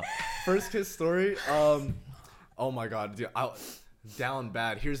first kiss story. Oh my god, dude, down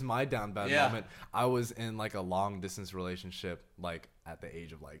bad. Here's my down bad moment. I was in like a long distance relationship, like at the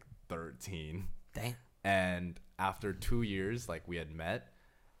age of like 13. Dang. And after 2 years, like, we had met.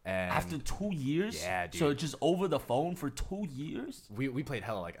 And after 2 years? Yeah, dude. So just over the phone for 2 years? We played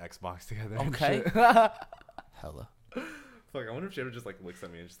hella like Xbox together. Okay. Hella. Fuck, I wonder if she ever just like looks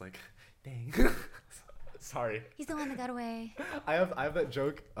at me and just like, dang. Sorry. He's the one that got away. I have that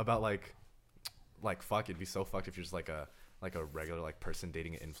joke about like fuck, it'd be so fucked if you're just like a like a regular like person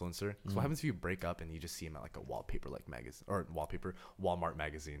dating an influencer. So what happens if you break up and you just see him at like a wallpaper like magazine or Walmart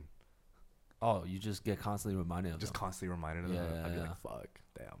magazine? Oh, you just get constantly reminded of Just them. constantly reminded of them. I'd be like, fuck,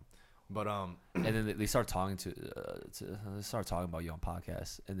 damn. But and then they start talking they start talking about you on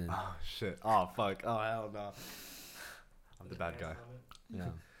podcasts, and then oh shit, oh fuck, oh hell no, I'm the bad guy. yeah.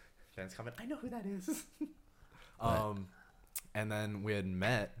 Fans comment, I know who that is. And then we had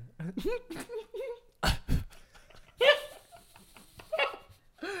met.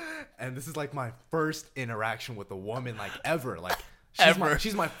 And this is like my first interaction with a woman like ever. Like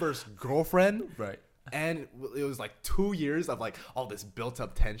she's my first girlfriend. Right. And it was like 2 years of like all this built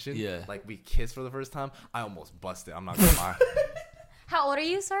up tension. Yeah. Like we kissed for the first time. I almost busted. I'm not gonna lie. How old are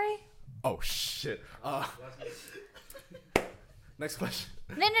you? Sorry. Oh shit. Next question.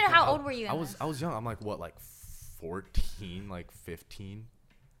 No. How old were you? I was young. I'm like what, like 14, like 15.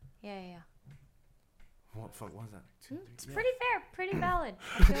 Yeah. What fuck was that? It's pretty fair, pretty valid.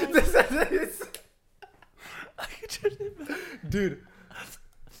 I feel like Dude,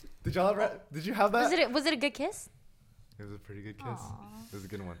 did you have that? was it a good kiss? It was a pretty good kiss. Aww. It was a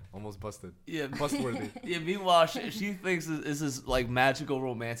good one. Almost busted. Yeah, Bustworthy. Yeah. Meanwhile, she thinks it's this like magical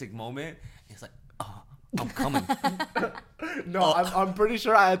romantic moment. It's like, oh, I'm coming. No, I'm pretty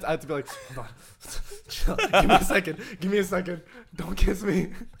sure I had to be like, hold on. Chill. Give me a second. Don't kiss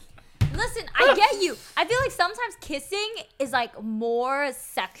me. Listen, I get you. I feel like sometimes kissing is like more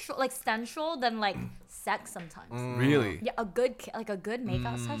sexual, like sensual than like sex sometimes. Really? Yeah, a good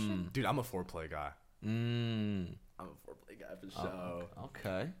makeout session. Dude, I'm a foreplay guy. I'm a foreplay guy for sure.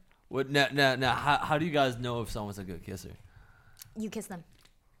 Okay. What now? How do you guys know if someone's a good kisser? You kiss them.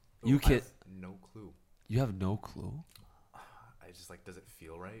 You I have kiss. no clue. You have no clue. I just like, does it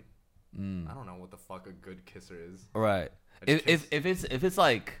feel right? I don't know what the fuck a good kisser is. Right. I just If it's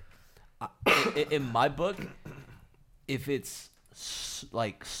like, in my book, if it's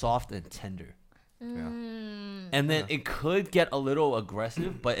like soft and tender, and then it could get a little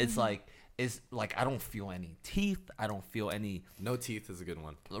aggressive, but it's like I don't feel any teeth. I don't feel any. No teeth is a good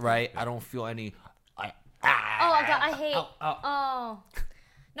one. Right. I don't feel any. Oh my god, I hate. Oh,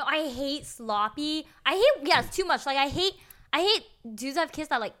 no, I hate sloppy. I hate it's too much. Like I hate dudes I've kissed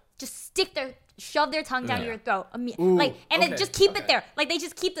that like just shove their tongue down your throat, then just keep it there. Like they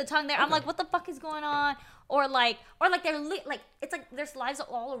just keep the tongue there. I'm like, what the fuck is going on? Or like they're like it's like their saliva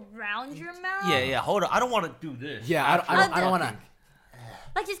all around your mouth. Yeah. Hold on. I don't want to do this. Yeah, I don't want to.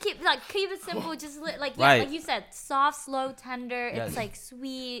 Like just keep it simple. Just like Right. like you said, soft, slow, tender. Yes. It's like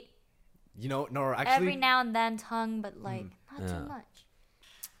sweet. You know, no, actually, Every now and then tongue, but like not too much.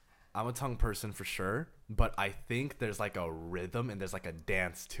 I'm a tongue person for sure, but I think there's like a rhythm and there's like a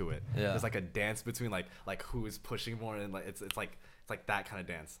dance to it. Yeah. There's like a dance between like who is pushing more and like it's like that kind of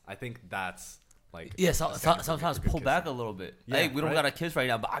dance. I think that's like sometimes pull back a little bit. Yeah, hey, we don't right? got to kiss right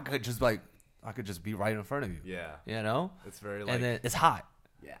now, but I could just be right in front of you. Yeah. You know? It's very like And then it's hot.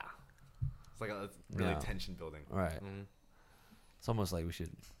 yeah. It's like it's really tension building. Right. It's almost like we should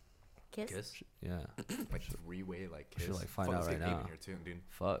Kiss. yeah. Like three-way like kiss. should, like, find Fuck, out let's right get Gabe now. in here too, dude.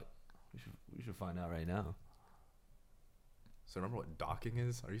 Fuck. We should find out right now. So remember what docking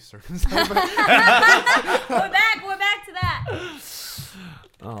is? Are you circumcised? We're back to that.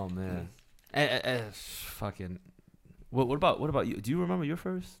 Oh man. Fucking. What about you? Do you remember your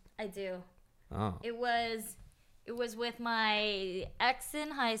first? I do. Oh. It was with my ex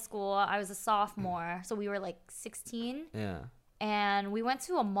in high school. I was a sophomore, so we were like 16, Yeah. and we went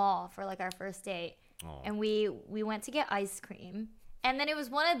to a mall for like our first date. Oh. And we went to get ice cream, and then it was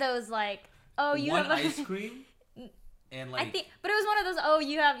one of those like, oh, you have ice cream. And like, I think, but it was one of those, oh,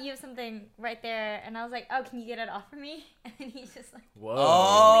 you have something right there, and I was like, oh, can you get it off for me? And then he's just like, Whoa.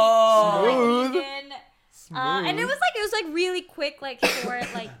 oh. Smooth. and it was like really quick, like short,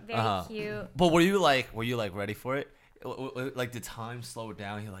 like very cute. But were you like ready for it? Like the time slowed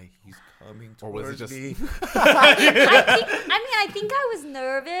down. You're like, he's coming towards Or was it just me. I think I was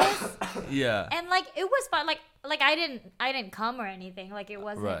nervous. Yeah. And like it was fun. Like I didn't come or anything. Like it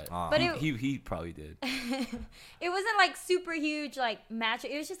wasn't. Right. But he probably did. it wasn't like super huge like match.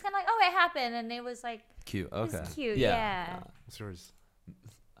 It was just kind of like, oh, it happened, and it was like Cute. it was Okay. cute. Yeah. What's yours?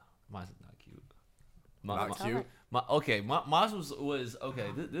 Mine's not cute. Not cute? Mine was okay.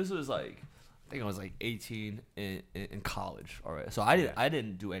 This was like, I think I was like 18 in college. All right. So I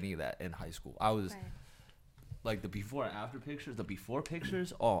didn't do any of that in high school. I was like the before and after pictures. The before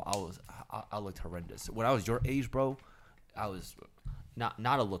pictures. Oh, I looked horrendous. When I was your age, bro, I was not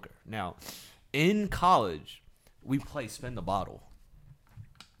a looker. Now, in college, we play spin the bottle.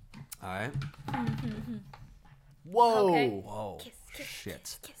 All right. Whoa. Okay. Whoa. Kiss,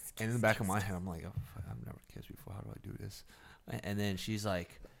 Shit. kiss, And in the back of my head, I'm like, oh, I've never kissed before. How do I do this? And then she's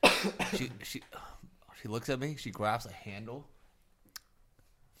like, she looks at me. She grabs a handle.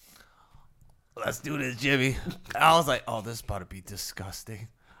 Let's do this, Jimmy. And I was like, oh, this is about to be disgusting.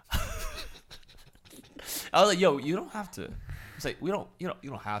 I was like, yo, you don't have to. It's like, you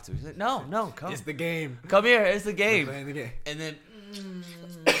don't have to. He's like, no, come. It's the game. Come here, it's the game. We're playing the game. And then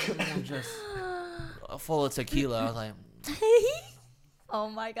just full of tequila. I was like, Oh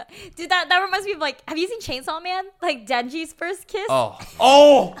my god, dude, that reminds me of like, have you seen Chainsaw Man? Like Denji's first kiss.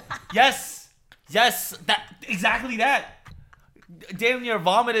 oh, yes, that exactly that. Damn near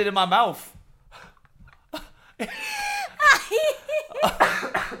vomited in my mouth.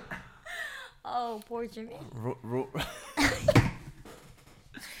 Oh, poor Jimmy.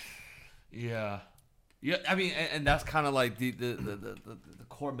 Yeah. I mean, and that's kind of like the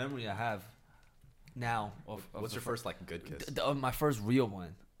core memory I have now. Of What's your first like good kiss? My first real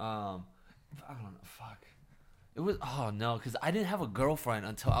one. I don't know. Fuck. It was because I didn't have a girlfriend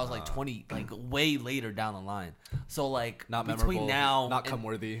until I was like 20, like way later down the line. So like Not between memorable, now, not come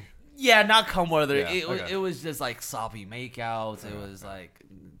worthy. Yeah, not come worthy. Yeah, It was just like sloppy makeouts. It was like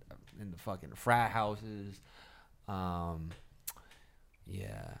in the fucking frat houses.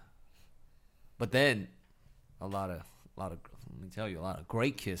 Yeah. But then a lot of let me tell you, a lot of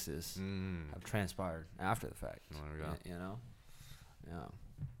great kisses have transpired after the fact. There we go. You know? Yeah.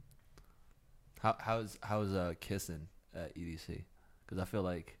 How's kissing at EDC? Because I feel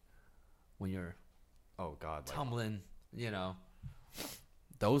like when you're tumbling,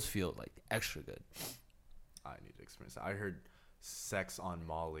 those feel like extra good. I need to experience that. I heard sex on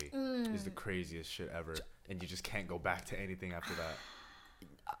Molly is the craziest shit ever, and you just can't go back to anything after that.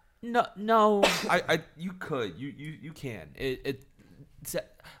 No, you could, you can. I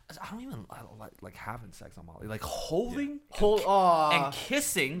don't even like having sex on Molly. Like holding, and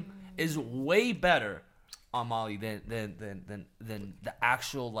kissing is way better on Molly than the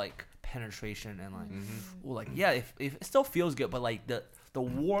actual like penetration and like, well, like if it still feels good, but like the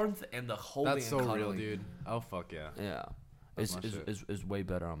warmth and the holding. That's so and cuddling, real, dude. Oh fuck yeah. Yeah, is way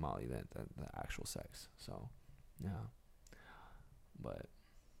better on Molly than the actual sex. So, yeah, but.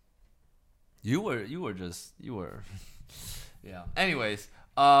 You were yeah. Anyways,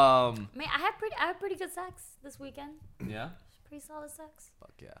 Man, I had pretty good sex this weekend. Yeah. Pretty solid sex.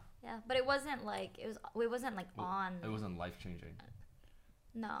 Fuck yeah. Yeah, but it wasn't like on. It wasn't life changing.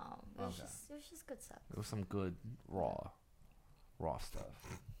 No, it was Okay. just good sex. It was some good raw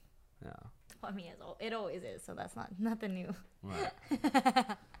stuff. Yeah. I mean, it always is, so that's not nothing new. Right.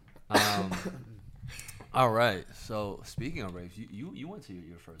 All right. So speaking of raves, you went to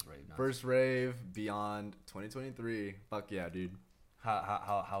your first rave. First rave beyond 2023. Fuck yeah, dude.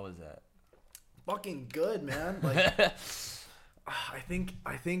 How was that? Fucking good, man. Like, I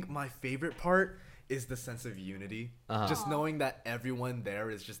think my favorite part is the sense of unity. Just knowing that everyone there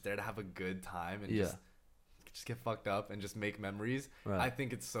is just there to have a good time and just get fucked up and just make memories. Right. I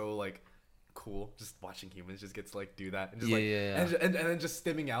think it's so like cool just watching humans just get to like do that and just and then just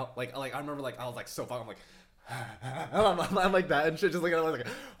stimming out like I remember like I was like so fucking I'm like I'm like that and shit just like I was like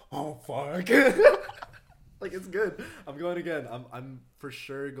oh fuck like it's good. I'm going again. I'm for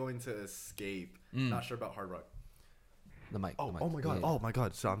sure going to escape. Not sure about Hard Rock. The mic. Oh my god. Yeah. Oh my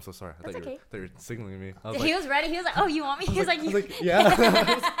god. So I'm so sorry. I thought you were signaling me. He was ready. He was like, "Oh, you want me?" He was like, "Yeah."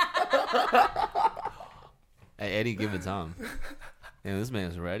 At any given time. Yeah, this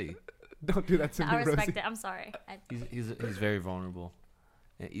man's ready. Don't do that to me, I respect Rosie. it. I'm sorry. He's very vulnerable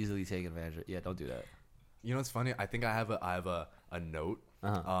and easily taken advantage of. Yeah, don't do that. You know what's funny? I think I have a note.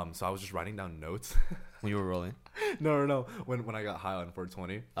 So I was just writing down notes. When you were rolling? No. When I got high on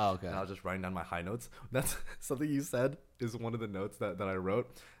 420. Oh, okay. And I was just writing down my high notes. That's something you said is one of the notes that I wrote.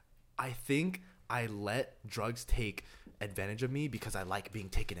 I think I let drugs take advantage of me because I like being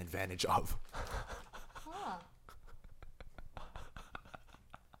taken advantage of.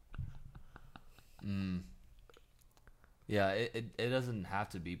 Yeah, it doesn't have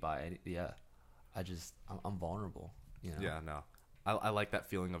to be by any, I'm vulnerable, you know. Yeah, no. I like that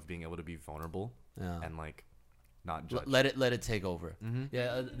feeling of being able to be vulnerable and like not judge. Let it take over.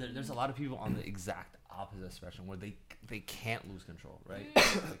 Yeah, there's a lot of people on the exact opposite spectrum where they can't lose control, right?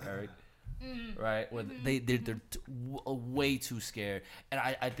 Like Eric, right? Where they're way too scared, and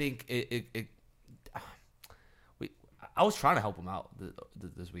I think I was trying to help him out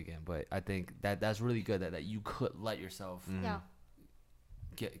this weekend, but I think that's really good that you could let yourself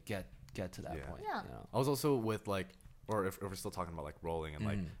get to that point. Yeah. You know? I was also with like, or if we're still talking about like rolling and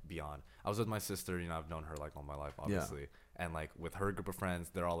like beyond, I was with my sister. You know, I've known her like all my life, obviously, and like with her group of friends,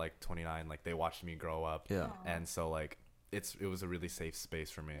 they're all like 29. Like they watched me grow up, Yeah. and so like it was a really safe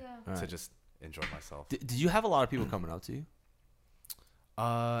space for me to just enjoy myself. Did you have a lot of people coming up to you?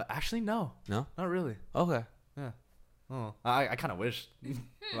 Actually, no, not really. Okay. Yeah. Oh, I kind of wish.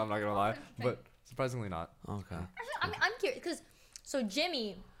 I'm not gonna lie, but surprisingly not. Okay. Actually, I'm curious because so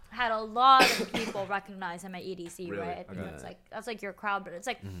Jimmy had a lot of people recognize him at EDC, Really? right? I think Okay. that's like your crowd, but it's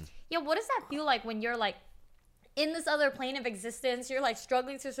like, yeah, what does that feel like when you're like in this other plane of existence? You're like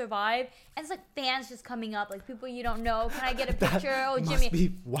struggling to survive, and it's like fans just coming up, like people you don't know. Can I get a picture? Oh, must Jimmy.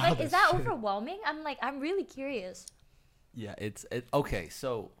 be wild Like, is as that shit. overwhelming? I'm really curious. Yeah, it's okay.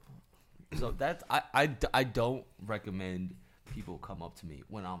 So that's I don't recommend people come up to me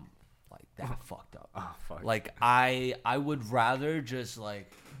when I'm like that fucked up. Oh fuck. Like I would rather just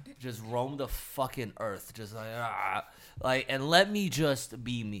roam the fucking earth, just like and let me just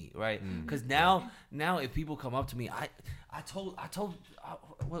be me, right? Because now if people come up to me, I told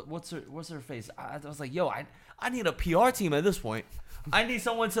what's her face? I was like, yo, I need a PR team at this point. I need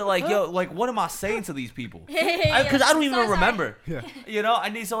someone to like, yo, like, what am I saying to these people? Because I don't even remember. Yeah. You know, I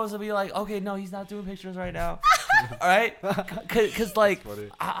need someone to be like, okay, no, he's not doing pictures right now. All right? Because like,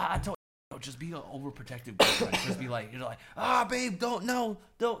 I told, just be an overprotective girlfriend. Just be like, you're like, babe, don't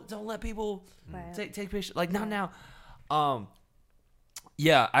let people take pictures. Like now.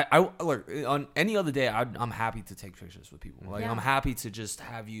 Yeah, I look on any other day. I'm happy to take pictures with people. Like I'm happy to just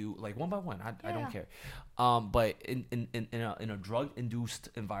have you like one by one. I don't care. But in a drug induced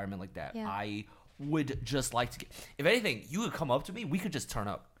environment like that, I would just like to get. If anything, you would come up to me. We could just turn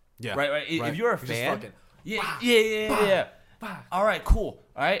up. Yeah. Right. If you're a fan. Fucking, Yeah. All right, cool.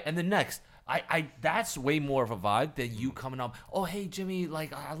 All right, and then next. I that's way more of a vibe than you coming up. Oh, hey Jimmy,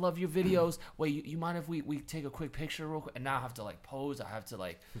 like I love your videos. Wait, you mind if we take a quick picture real quick? And now I have to like pose. I have to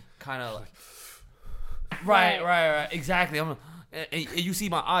like kind of like right. Exactly. And you see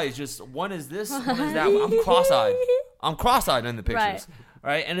my eyes. Just one is this, one is that. I'm cross-eyed. I'm cross-eyed in the pictures,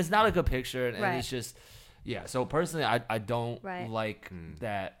 right? And it's not a good picture, and it's just So personally, I don't like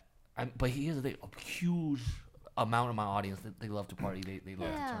that. But here's the thing: a huge amount of my audience, they love to party, they love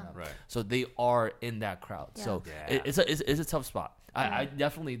to turn up, so they are in that crowd. So it's a tough spot. I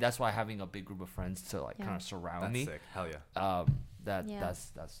definitely, that's why having a big group of friends to like kind of surround that's me, sick. Hell yeah.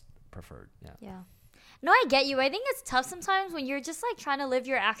 That's preferred. No, I get you. I think it's tough sometimes when you're just like trying to live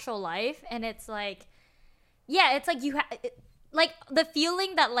your actual life, and it's like it's like you like the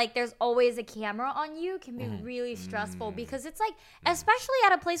feeling that like there's always a camera on you can be really stressful, because it's like, especially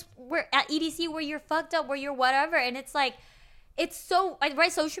at a place where at EDC where you're fucked up, where you're whatever, and it's like, it's so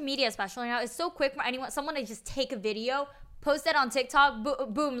social media especially now, it's so quick for someone to just take a video, post it on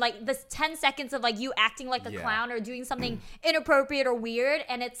TikTok, boom, like this 10 seconds of like you acting like a clown or doing something inappropriate or weird,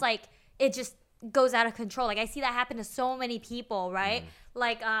 and it's like it just goes out of control. Like I see that happen to so many people, right?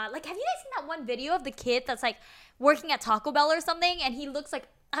 Like have you guys seen that one video of the kid that's like working at Taco Bell or something, and he looks like,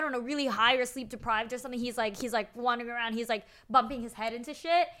 I don't know, really high or sleep deprived or something. He's like wandering around, he's like bumping his head into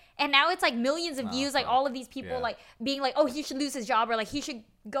shit, and now it's like millions of views, like all of these people like being like, oh, he should lose his job, or like he should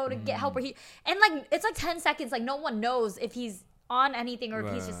go to get help, or and like it's like 10 seconds, like no one knows if he's on anything or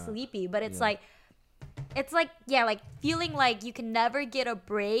if he's just sleepy, but it's like like feeling like you can never get a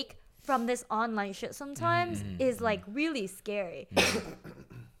break from this online shit sometimes is like really scary.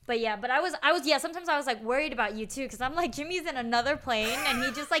 But I was sometimes I was like worried about you too, because I'm like, Jimmy's in another plane and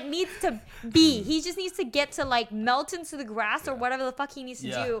he just like needs to be. He just needs to get to like melt into the grass or whatever the fuck he needs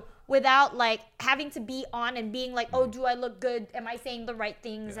to do without like having to be on and being like, oh, do I look good? Am I saying the right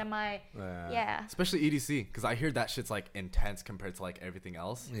things? Am I? Especially EDC, because I hear that shit's like intense compared to like everything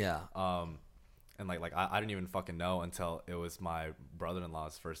else. And like I didn't even fucking know until it was my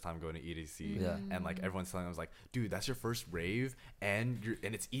brother-in-law's first time going to EDC. And like everyone's telling him, I was like, dude, that's your first rave and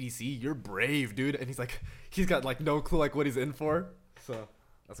it's EDC. You're brave, dude. And he's got like no clue like what he's in for. So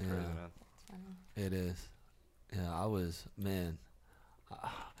that's crazy, man. It is. Yeah, I was, man.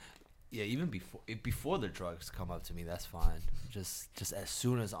 Even before the drugs come up to me, that's fine. Just as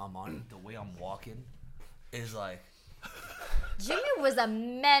soon as I'm on, the way I'm walking is like. Jimmy was a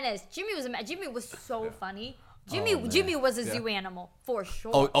menace. Jimmy was so funny. Jimmy was a zoo animal for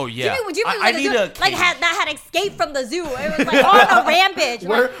sure. Oh yeah. Jimmy was like a zoo, like had escaped from the zoo. It was like on a rampage.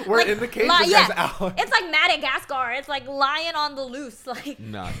 We're like, in the cage. Out. It's like Madagascar. It's like lion on the loose. Like it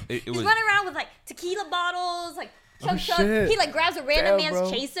he's was running around with like tequila bottles, like. Chug. He like grabs a random man's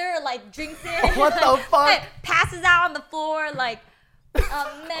chaser, like drinks it. What the fuck? Passes out on the floor, like.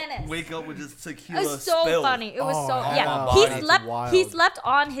 A menace. Wake up with just tequila. It was so spilled. funny. It was He slept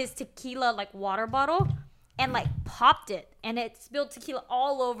on his tequila like water bottle and like popped it, and it spilled tequila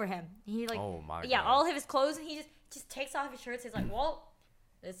all over him. He like God. All of his clothes, and he just takes off his shirts. He's like, well,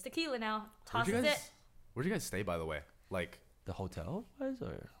 it's tequila now. Tosses it. Where'd you guys stay, by the way? Like the hotel was,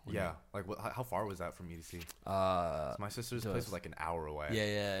 or Yeah, like how far was that from EDC? My sister's place was like an hour away.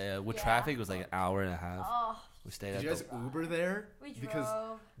 Yeah. With traffic, it was like an hour and a half. Oh, We stayed Did at you guys Uber there? we Because,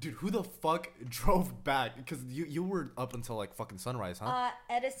 drove. dude, who the fuck drove back? Because you were up until like fucking sunrise, huh?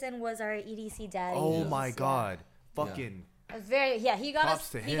 Edison was our EDC daddy. Oh He's- my yeah. god, fucking. It was very he got Props us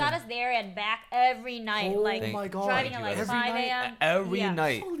to he him. got us there and back every night. Oh like my god, driving at like every 5 night? a.m. every Yeah.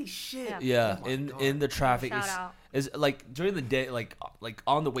 night. Holy shit. Yeah. Yeah, Oh my God. in the traffic Shout is out. is like during the day, like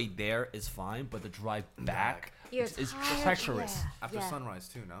on the way there is fine, but the drive back You're is tired, treacherous. yeah. After Yeah. sunrise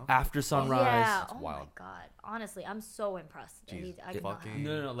too, no? After sunrise. Yeah. It's Oh my wild. god. Honestly, I'm so impressed. that Jeez. I could not Fucking-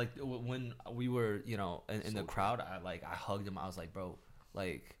 have- No, like when we were, in the So crowd, I hugged him. I was like, bro,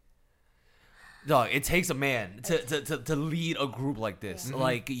 like, dog, it takes a man to lead a group like this. Mm-hmm.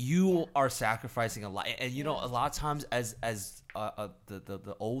 Like, you are sacrificing a lot, and a lot of times as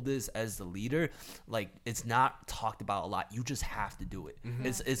the oldest, as the leader, like, it's not talked about a lot. You just have to do it.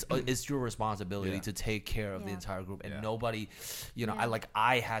 It's your responsibility Yeah. to take care of the Yeah. entire group, and Yeah. nobody, Yeah.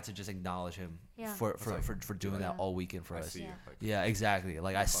 I had to just acknowledge him Yeah. for like- doing that all weekend for I us. see you. Yeah. Like, Yeah, exactly.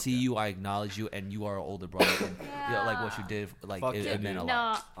 Like, I Fuck see yeah. you, I acknowledge you, and you are an older brother. And, like what you did, like Fuck it, yeah, it meant a dude. No,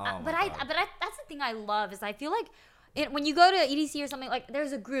 lot. Oh but my God. that's the thing I love is I feel like when you go to EDC or something, like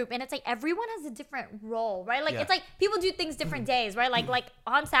there's a group and it's like everyone has a different role, right? Like Yeah. it's like people do things different days, right? Like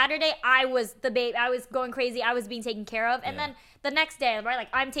on Saturday I was the babe, I was going crazy, I was being taken care of, and Yeah. then the next day, right? Like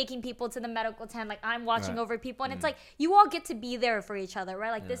I'm taking people to the medical tent, like I'm watching Right. over people, and it's like you all get to be there for each other,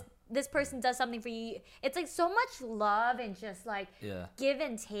 right? Like Yeah. this person does something for you. It's like so much love and just like Yeah. give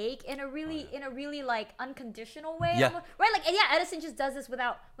and take in a really like unconditional way, Yeah. almost, right? Like, and yeah, Edison just does this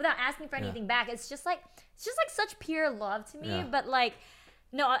without asking for anything back. It's just like such pure love to me. Yeah. But like,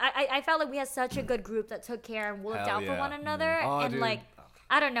 no, I felt like we had such a good group that took care and looked Hell out for yeah. one another. Oh, And dude. like,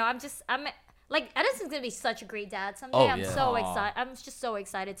 I don't know, I'm like Edison's gonna be such a great dad someday. Oh, I'm yeah. so Aw. excited. I'm just so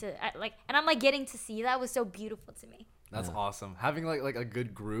excited and I'm like getting to see that was so beautiful to me. That's Yeah. awesome. Having like a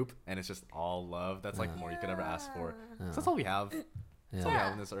good group and it's just all love. That's like more you could ever ask for. Yeah. So that's all we have. That's all we Yeah.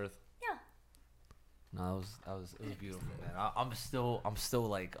 have on this earth. Yeah. No, it was beautiful, man. I'm still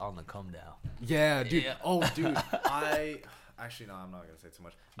like on the come down. Yeah, dude. Yeah. Oh, dude. Actually no, I'm not gonna say too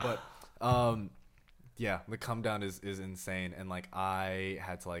much. But yeah, the come down is insane, and like I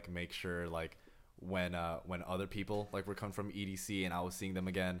had to like make sure like when other people like were coming from EDC and I was seeing them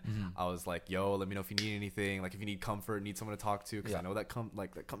again, I was like, yo, let me know if you need anything, like if you need comfort, need someone to talk to, because Yeah. I know that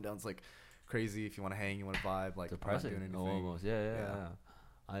come down's like crazy. If you want to hang, you want to vibe, like I'm not Depressing. doing No, anything. almost. Yeah. Yeah.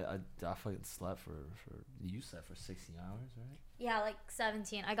 I fucking slept for you slept for 16 hours, right? Yeah, like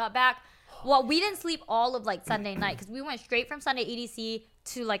 17. I got back. Well, we didn't sleep all of like Sunday night because we went straight from Sunday EDC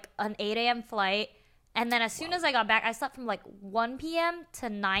to like an 8 a.m. flight. And then as soon as I got back, I slept from like 1 p.m. to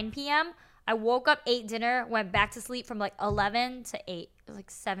 9 p.m. I woke up, ate dinner, went back to sleep from like 11 to 8. It was like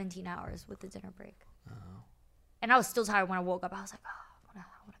 17 hours with the dinner break. And I was still tired when I woke up. I was like, oh, I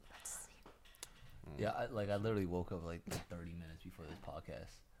want to go back to sleep. Yeah, I literally woke up like 30 minutes before this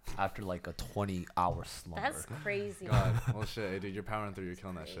podcast after like a 20-hour slumber. That's crazy. God, well shit, hey, dude, you're powering through. You're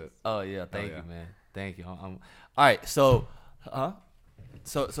killing that shit. Oh yeah, thank yeah. you, man. Thank you. All right, so,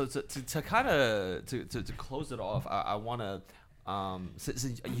 so to kind of to close it off, I want to,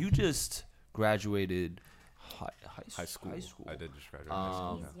 since you just graduated High school. I did just graduate high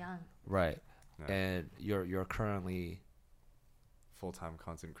school. He's young. right, Yeah. and you're currently Full-time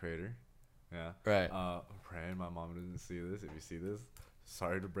content creator. Yeah. right. Praying my mom doesn't see this. If you see this,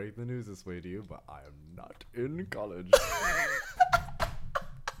 sorry to break the news this way to you, but I am not in college.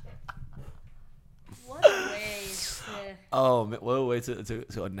 What a way to... Oh, man, what a way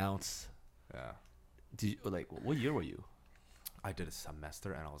to announce. Yeah. Did you, like, what year were you? I did a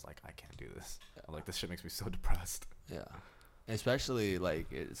semester and I was like, I can't do this. I'm like, this shit makes me so depressed. Yeah, especially like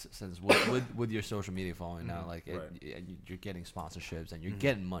since with your social media following now, like and you're getting sponsorships and you're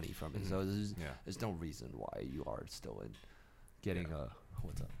getting money from it. So there's no reason why you are still in getting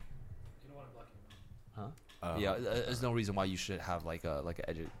what's up? You don't want to block your mouth. Huh? Yeah, there's no reason why you should have like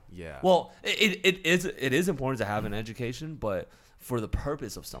an Yeah. Well, it is important to have an education, but for the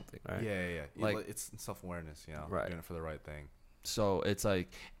purpose of something, right? Yeah. Like- Like, it's self-awareness, you know, Right. doing it for the right thing. So it's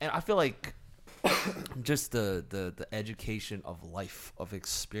like, and I feel like just the education of life, of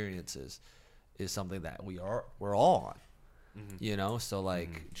experiences, is something that we're all on, you know. So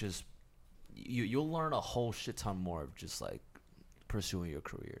like, just you'll learn a whole shit ton more of just like pursuing your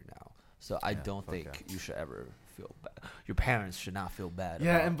career now. So I don't fuck think yeah. you should ever feel bad. Your parents should not feel bad.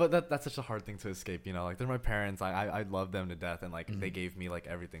 Yeah, about, but that's such a hard thing to escape, you know. Like, they're my parents. I love them to death, and like they gave me like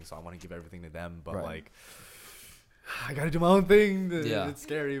everything, so I want to give everything to them. But Right. like, I gotta do my own thing. Yeah. It's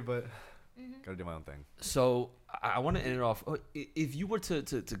scary, but Gotta do my own thing. So I want to end it off. If you were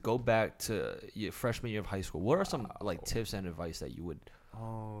to go back to your freshman year of high school, what are some like tips and advice that you would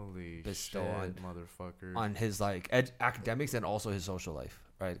bestow on his like academics and also his social life,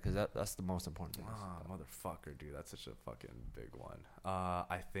 right? Because that's the most important thing. Motherfucker, dude, that's such a fucking big one.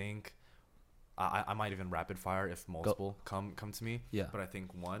 I think I might even rapid fire if multiple come to me. Yeah. But I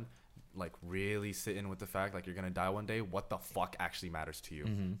think one, like really sit in with the fact like you're gonna die one day. What the fuck actually matters to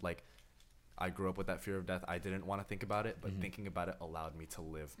you? Like, I grew up with that fear of death. I didn't want to think about it, but thinking about it allowed me to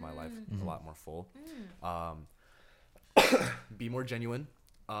live my life a lot more full. Be more genuine.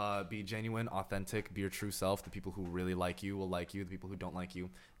 Be genuine, authentic. Be your true self. The people who really like you will like you. The people who don't like you,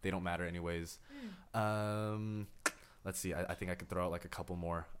 they don't matter anyways. Let's see. I think I could throw out like a couple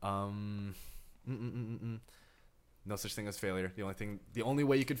more. No such thing as failure. The only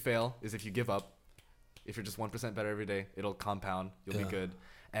way you could fail is if you give up. If you're just 1% better every day, it'll compound. You'll be good.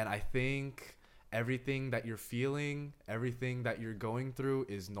 And I think everything that you're feeling, everything that you're going through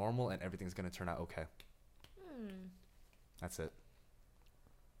is normal, and everything's going to turn out okay. That's it.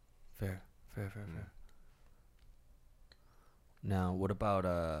 Fair. Now, what about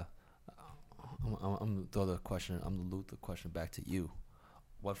I'm gonna throw the question. I'm gonna loop the question back to you.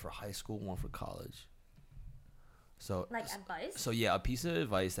 One for high school, one for college. So like advice. So yeah, a piece of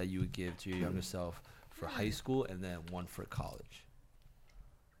advice that you would give to your younger self for high school, and then one for college.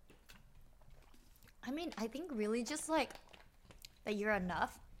 I mean, I think really just like that you're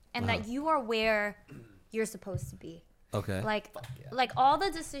enough and that you are where you're supposed to be. Okay. Like all the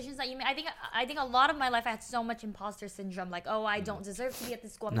decisions that you make. I think a lot of my life I had so much imposter syndrome. Like, oh, I don't deserve to be at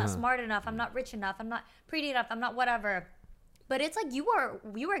this school. I'm not smart enough. I'm not rich enough. I'm not pretty enough. I'm not whatever. But it's like you are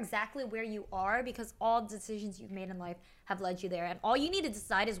exactly where you are because all decisions you've made in life have led you there. And all you need to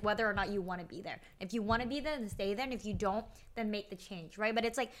decide is whether or not you want to be there. If you want to be there, then stay there. And if you don't, then make the change, right? But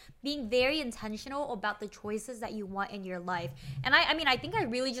it's like being very intentional about the choices that you want in your life. And I mean, I think I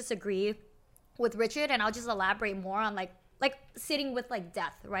really just agree with Richard, and I'll just elaborate more on like sitting with like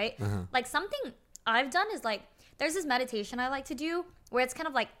death, right? Like something I've done is like, there's this meditation I like to do where it's kind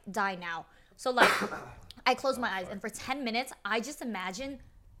of like die now. So like I close my eyes and for 10 minutes, I just imagine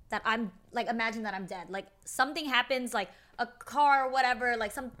that I'm dead. Like something happens, like a car or whatever,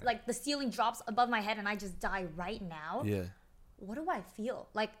 like the ceiling drops above my head and I just die right now. Yeah. What do I feel?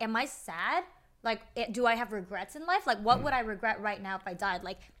 Like, am I sad? Like, do I have regrets in life? Like, what would I regret right now if I died?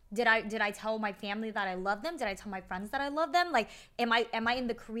 Like, did I tell my family that I love them? Did I tell my friends that I love them? Like, am I in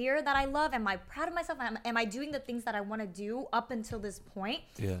the career that I love? Am I proud of myself? Am I doing the things that I want to do up until this point?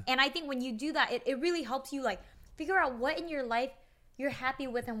 Yeah. And I think when you do that, it really helps you like figure out what in your life you're happy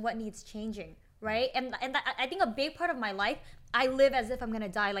with and what needs changing, right? And I think a big part of my life, I live as if I'm gonna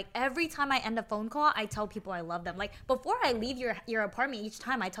die. Like every time I end a phone call, I tell people I love them. Like before I leave your apartment, each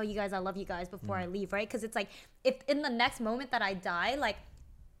time I tell you guys I love you guys before I leave, right? Because it's like if in the next moment that I die, like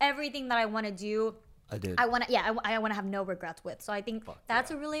everything that I want to do, I want to have no regrets with. So I think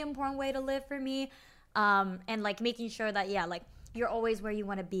that's a really important way to live for me, and like making sure that like you're always where you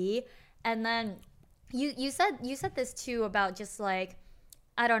want to be. And then you said this too about just like,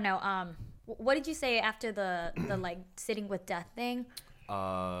 I don't know, what did you say after the like sitting with death thing?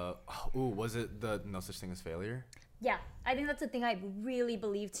 Was it the no such thing as failure? Yeah, I think that's a thing I really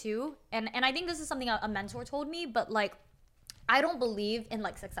believe too, and I think this is something a mentor told me, but like I don't believe in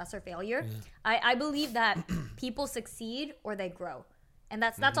like success or failure. I believe that people succeed or they grow, and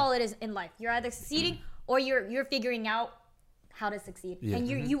that's all it is in life. You're either succeeding or you're figuring out how to succeed, and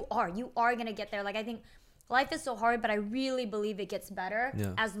you are gonna get there. Like I think life is so hard, but I really believe it gets better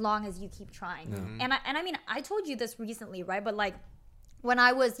as long as you keep trying. And I mean, I told you this recently, right? But like when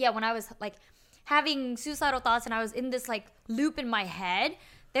I was like having suicidal thoughts and I was in this like loop in my head,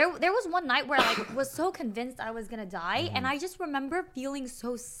 there was one night where I like, was so convinced I was gonna die, and I just remember feeling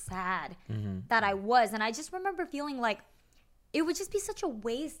so sad that I was, and I just remember feeling like it would just be such a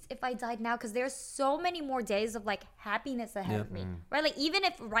waste if I died now, because there's so many more days of like happiness ahead of me, right? Like even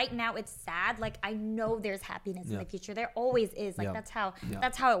if right now it's sad, like I know there's happiness in the future. There always is. Like that's how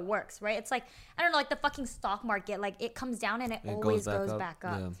it works, right? It's like, I don't know, like the fucking stock market, like it comes down and it always goes back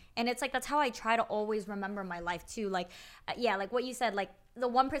up. And it's like that's how I try to always remember my life too. Like like what you said, like the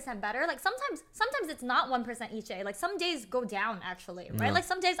 1% better. Like sometimes it's not 1% each day. Like some days go down actually, right? Like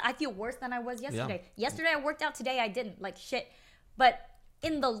some days I feel worse than I was yesterday. Yesterday I worked out, today I didn't. Like shit. But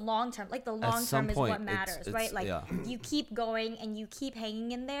in the long term, like the long term is what matters, right? Like you keep going and you keep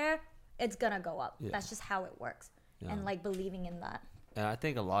hanging in there, it's gonna go up. That's just how it works. And like believing in that. And I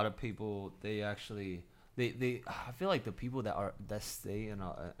think a lot of people, they actually, I feel like the people that stay in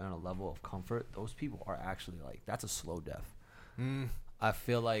a level of comfort, those people are actually like, that's a slow death. I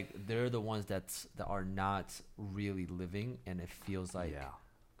feel like they're the ones that are not really living, and it feels like,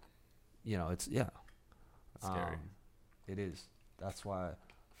 it's That's scary. It is. That's why,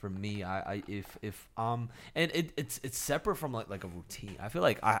 for me, if and it's separate from like a routine. I feel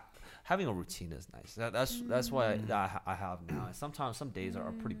like having a routine is nice. That's why I have now. And sometimes some days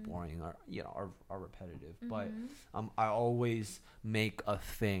are pretty boring or are repetitive. But I always make a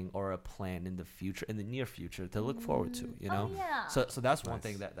thing or a plan in the near future to look forward to. So that's one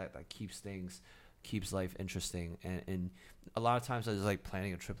thing that keeps life interesting. And a lot of times I just like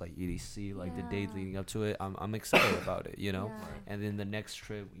planning a trip like EDC, like the days leading up to it. I'm excited about it, And then the next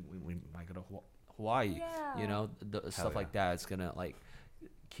trip we might go to Hawaii, stuff like that. It's gonna like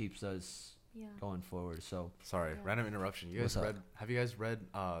keeps us going forward. So sorry, random interruption. Have you guys read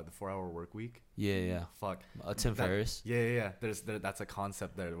the 4-Hour Work Week? Yeah. Fuck. Tim Ferriss. Yeah. That's a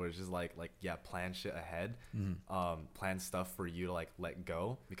concept there where it's just like plan shit ahead. Plan stuff for you to like let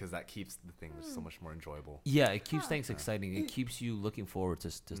go, because that keeps the thing so much more enjoyable. Yeah, it keeps things exciting. It keeps you looking forward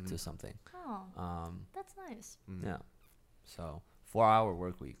to something. Oh, that's nice. Yeah. So 4-Hour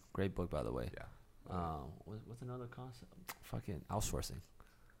Work Week, great book, by the way. Yeah. What's another concept? Fucking outsourcing.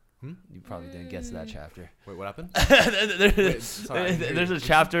 You probably didn't get to that chapter. Wait, what happened? There's a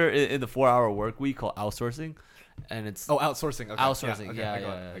chapter in the 4-Hour Work Week called outsourcing, and it's outsourcing. Okay. Outsourcing.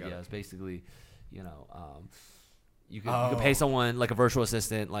 Yeah. It's basically, you can pay someone like a virtual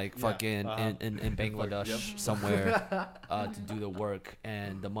assistant, like fucking in Bangladesh somewhere, to do the work,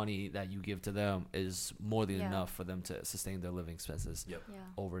 and the money that you give to them is more than enough for them to sustain their living expenses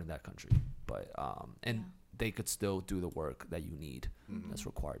over in that country. But they could still do the work that you need that's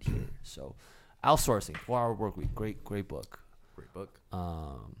required here. So, outsourcing, 4-Hour Work Week, great book. Great book.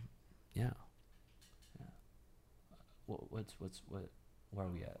 Yeah. Where are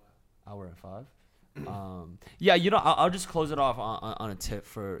we at? Hour and 5. I'll just close it off on a tip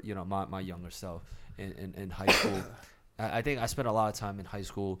for my younger self in high school. I think I spent a lot of time in high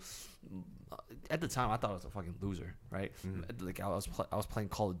school. At the time, I thought I was a fucking loser, right? Like I was playing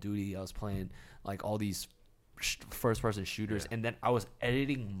Call of Duty. I was playing like all these first-person shooters, and then I was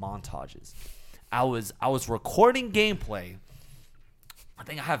editing montages. I was recording gameplay. I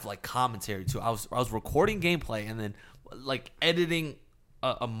think I have like commentary too. I was recording gameplay and then like editing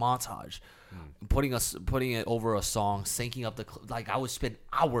a montage, putting it over a song, syncing up like I would spend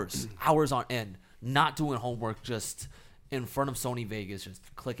hours on end not doing homework, just in front of Sony Vegas,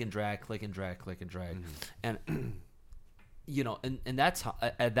 just click and drag, and and that's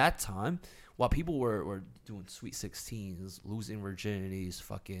at that time, while people were doing sweet 16s, losing virginities,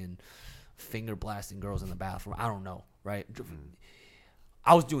 fucking finger blasting girls in the bathroom, I don't know, right?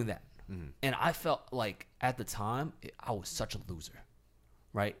 I was doing that, and I felt like at the time I was such a loser,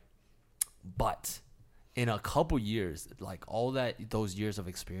 right? But in a couple years, like all those years of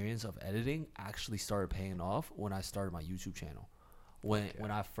experience of editing actually started paying off when I started my YouTube channel. When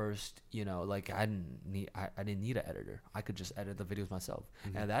I first, like I didn't need an editor. I could just edit the videos myself.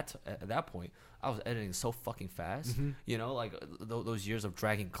 And at that point, I was editing so fucking fast. Like those years of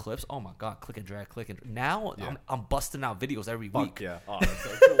dragging clips. Oh my god, click and drag. Now I'm busting out videos every week. Fuck yeah! Oh, that's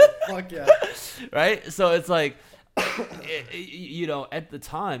so cool. Fuck yeah! Right? So it's like, at the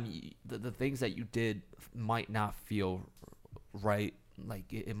time, the things that you did might not feel right.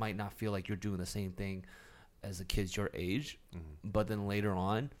 Like it might not feel like you're doing the same thing as the kids your age, but then later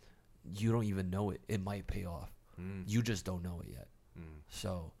on, you don't even know it. It might pay off. You just don't know it yet.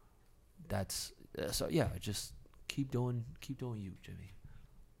 So that's just keep doing you, Jimmy.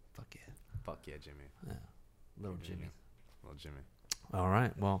 Fuck yeah, Jimmy. Yeah, little Jimmy. All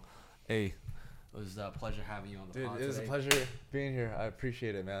right. Well, hey, it was a pleasure having you on the pod today. It was a pleasure being here. I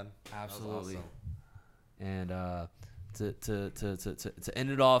appreciate it, man. Absolutely. And to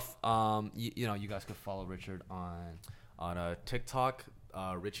end it off, you guys could follow Richard on TikTok,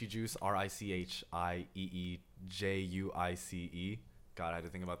 Richie Juice, RichieJuice. God, I had to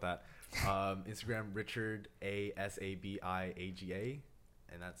think about that. Instagram, RichardSabiagaYT,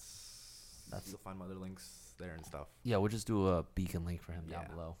 and that's you'll find my other links there and stuff. Yeah, we'll just do a beacon link for him down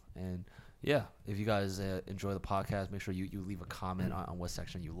below. And yeah, if you guys enjoy the podcast, make sure you leave a comment on what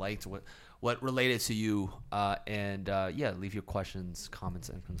section you liked, what related to you, and leave your questions, comments,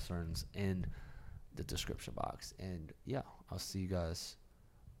 and concerns in the description box. And yeah, I'll see you guys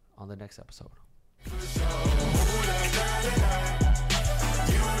on the next episode.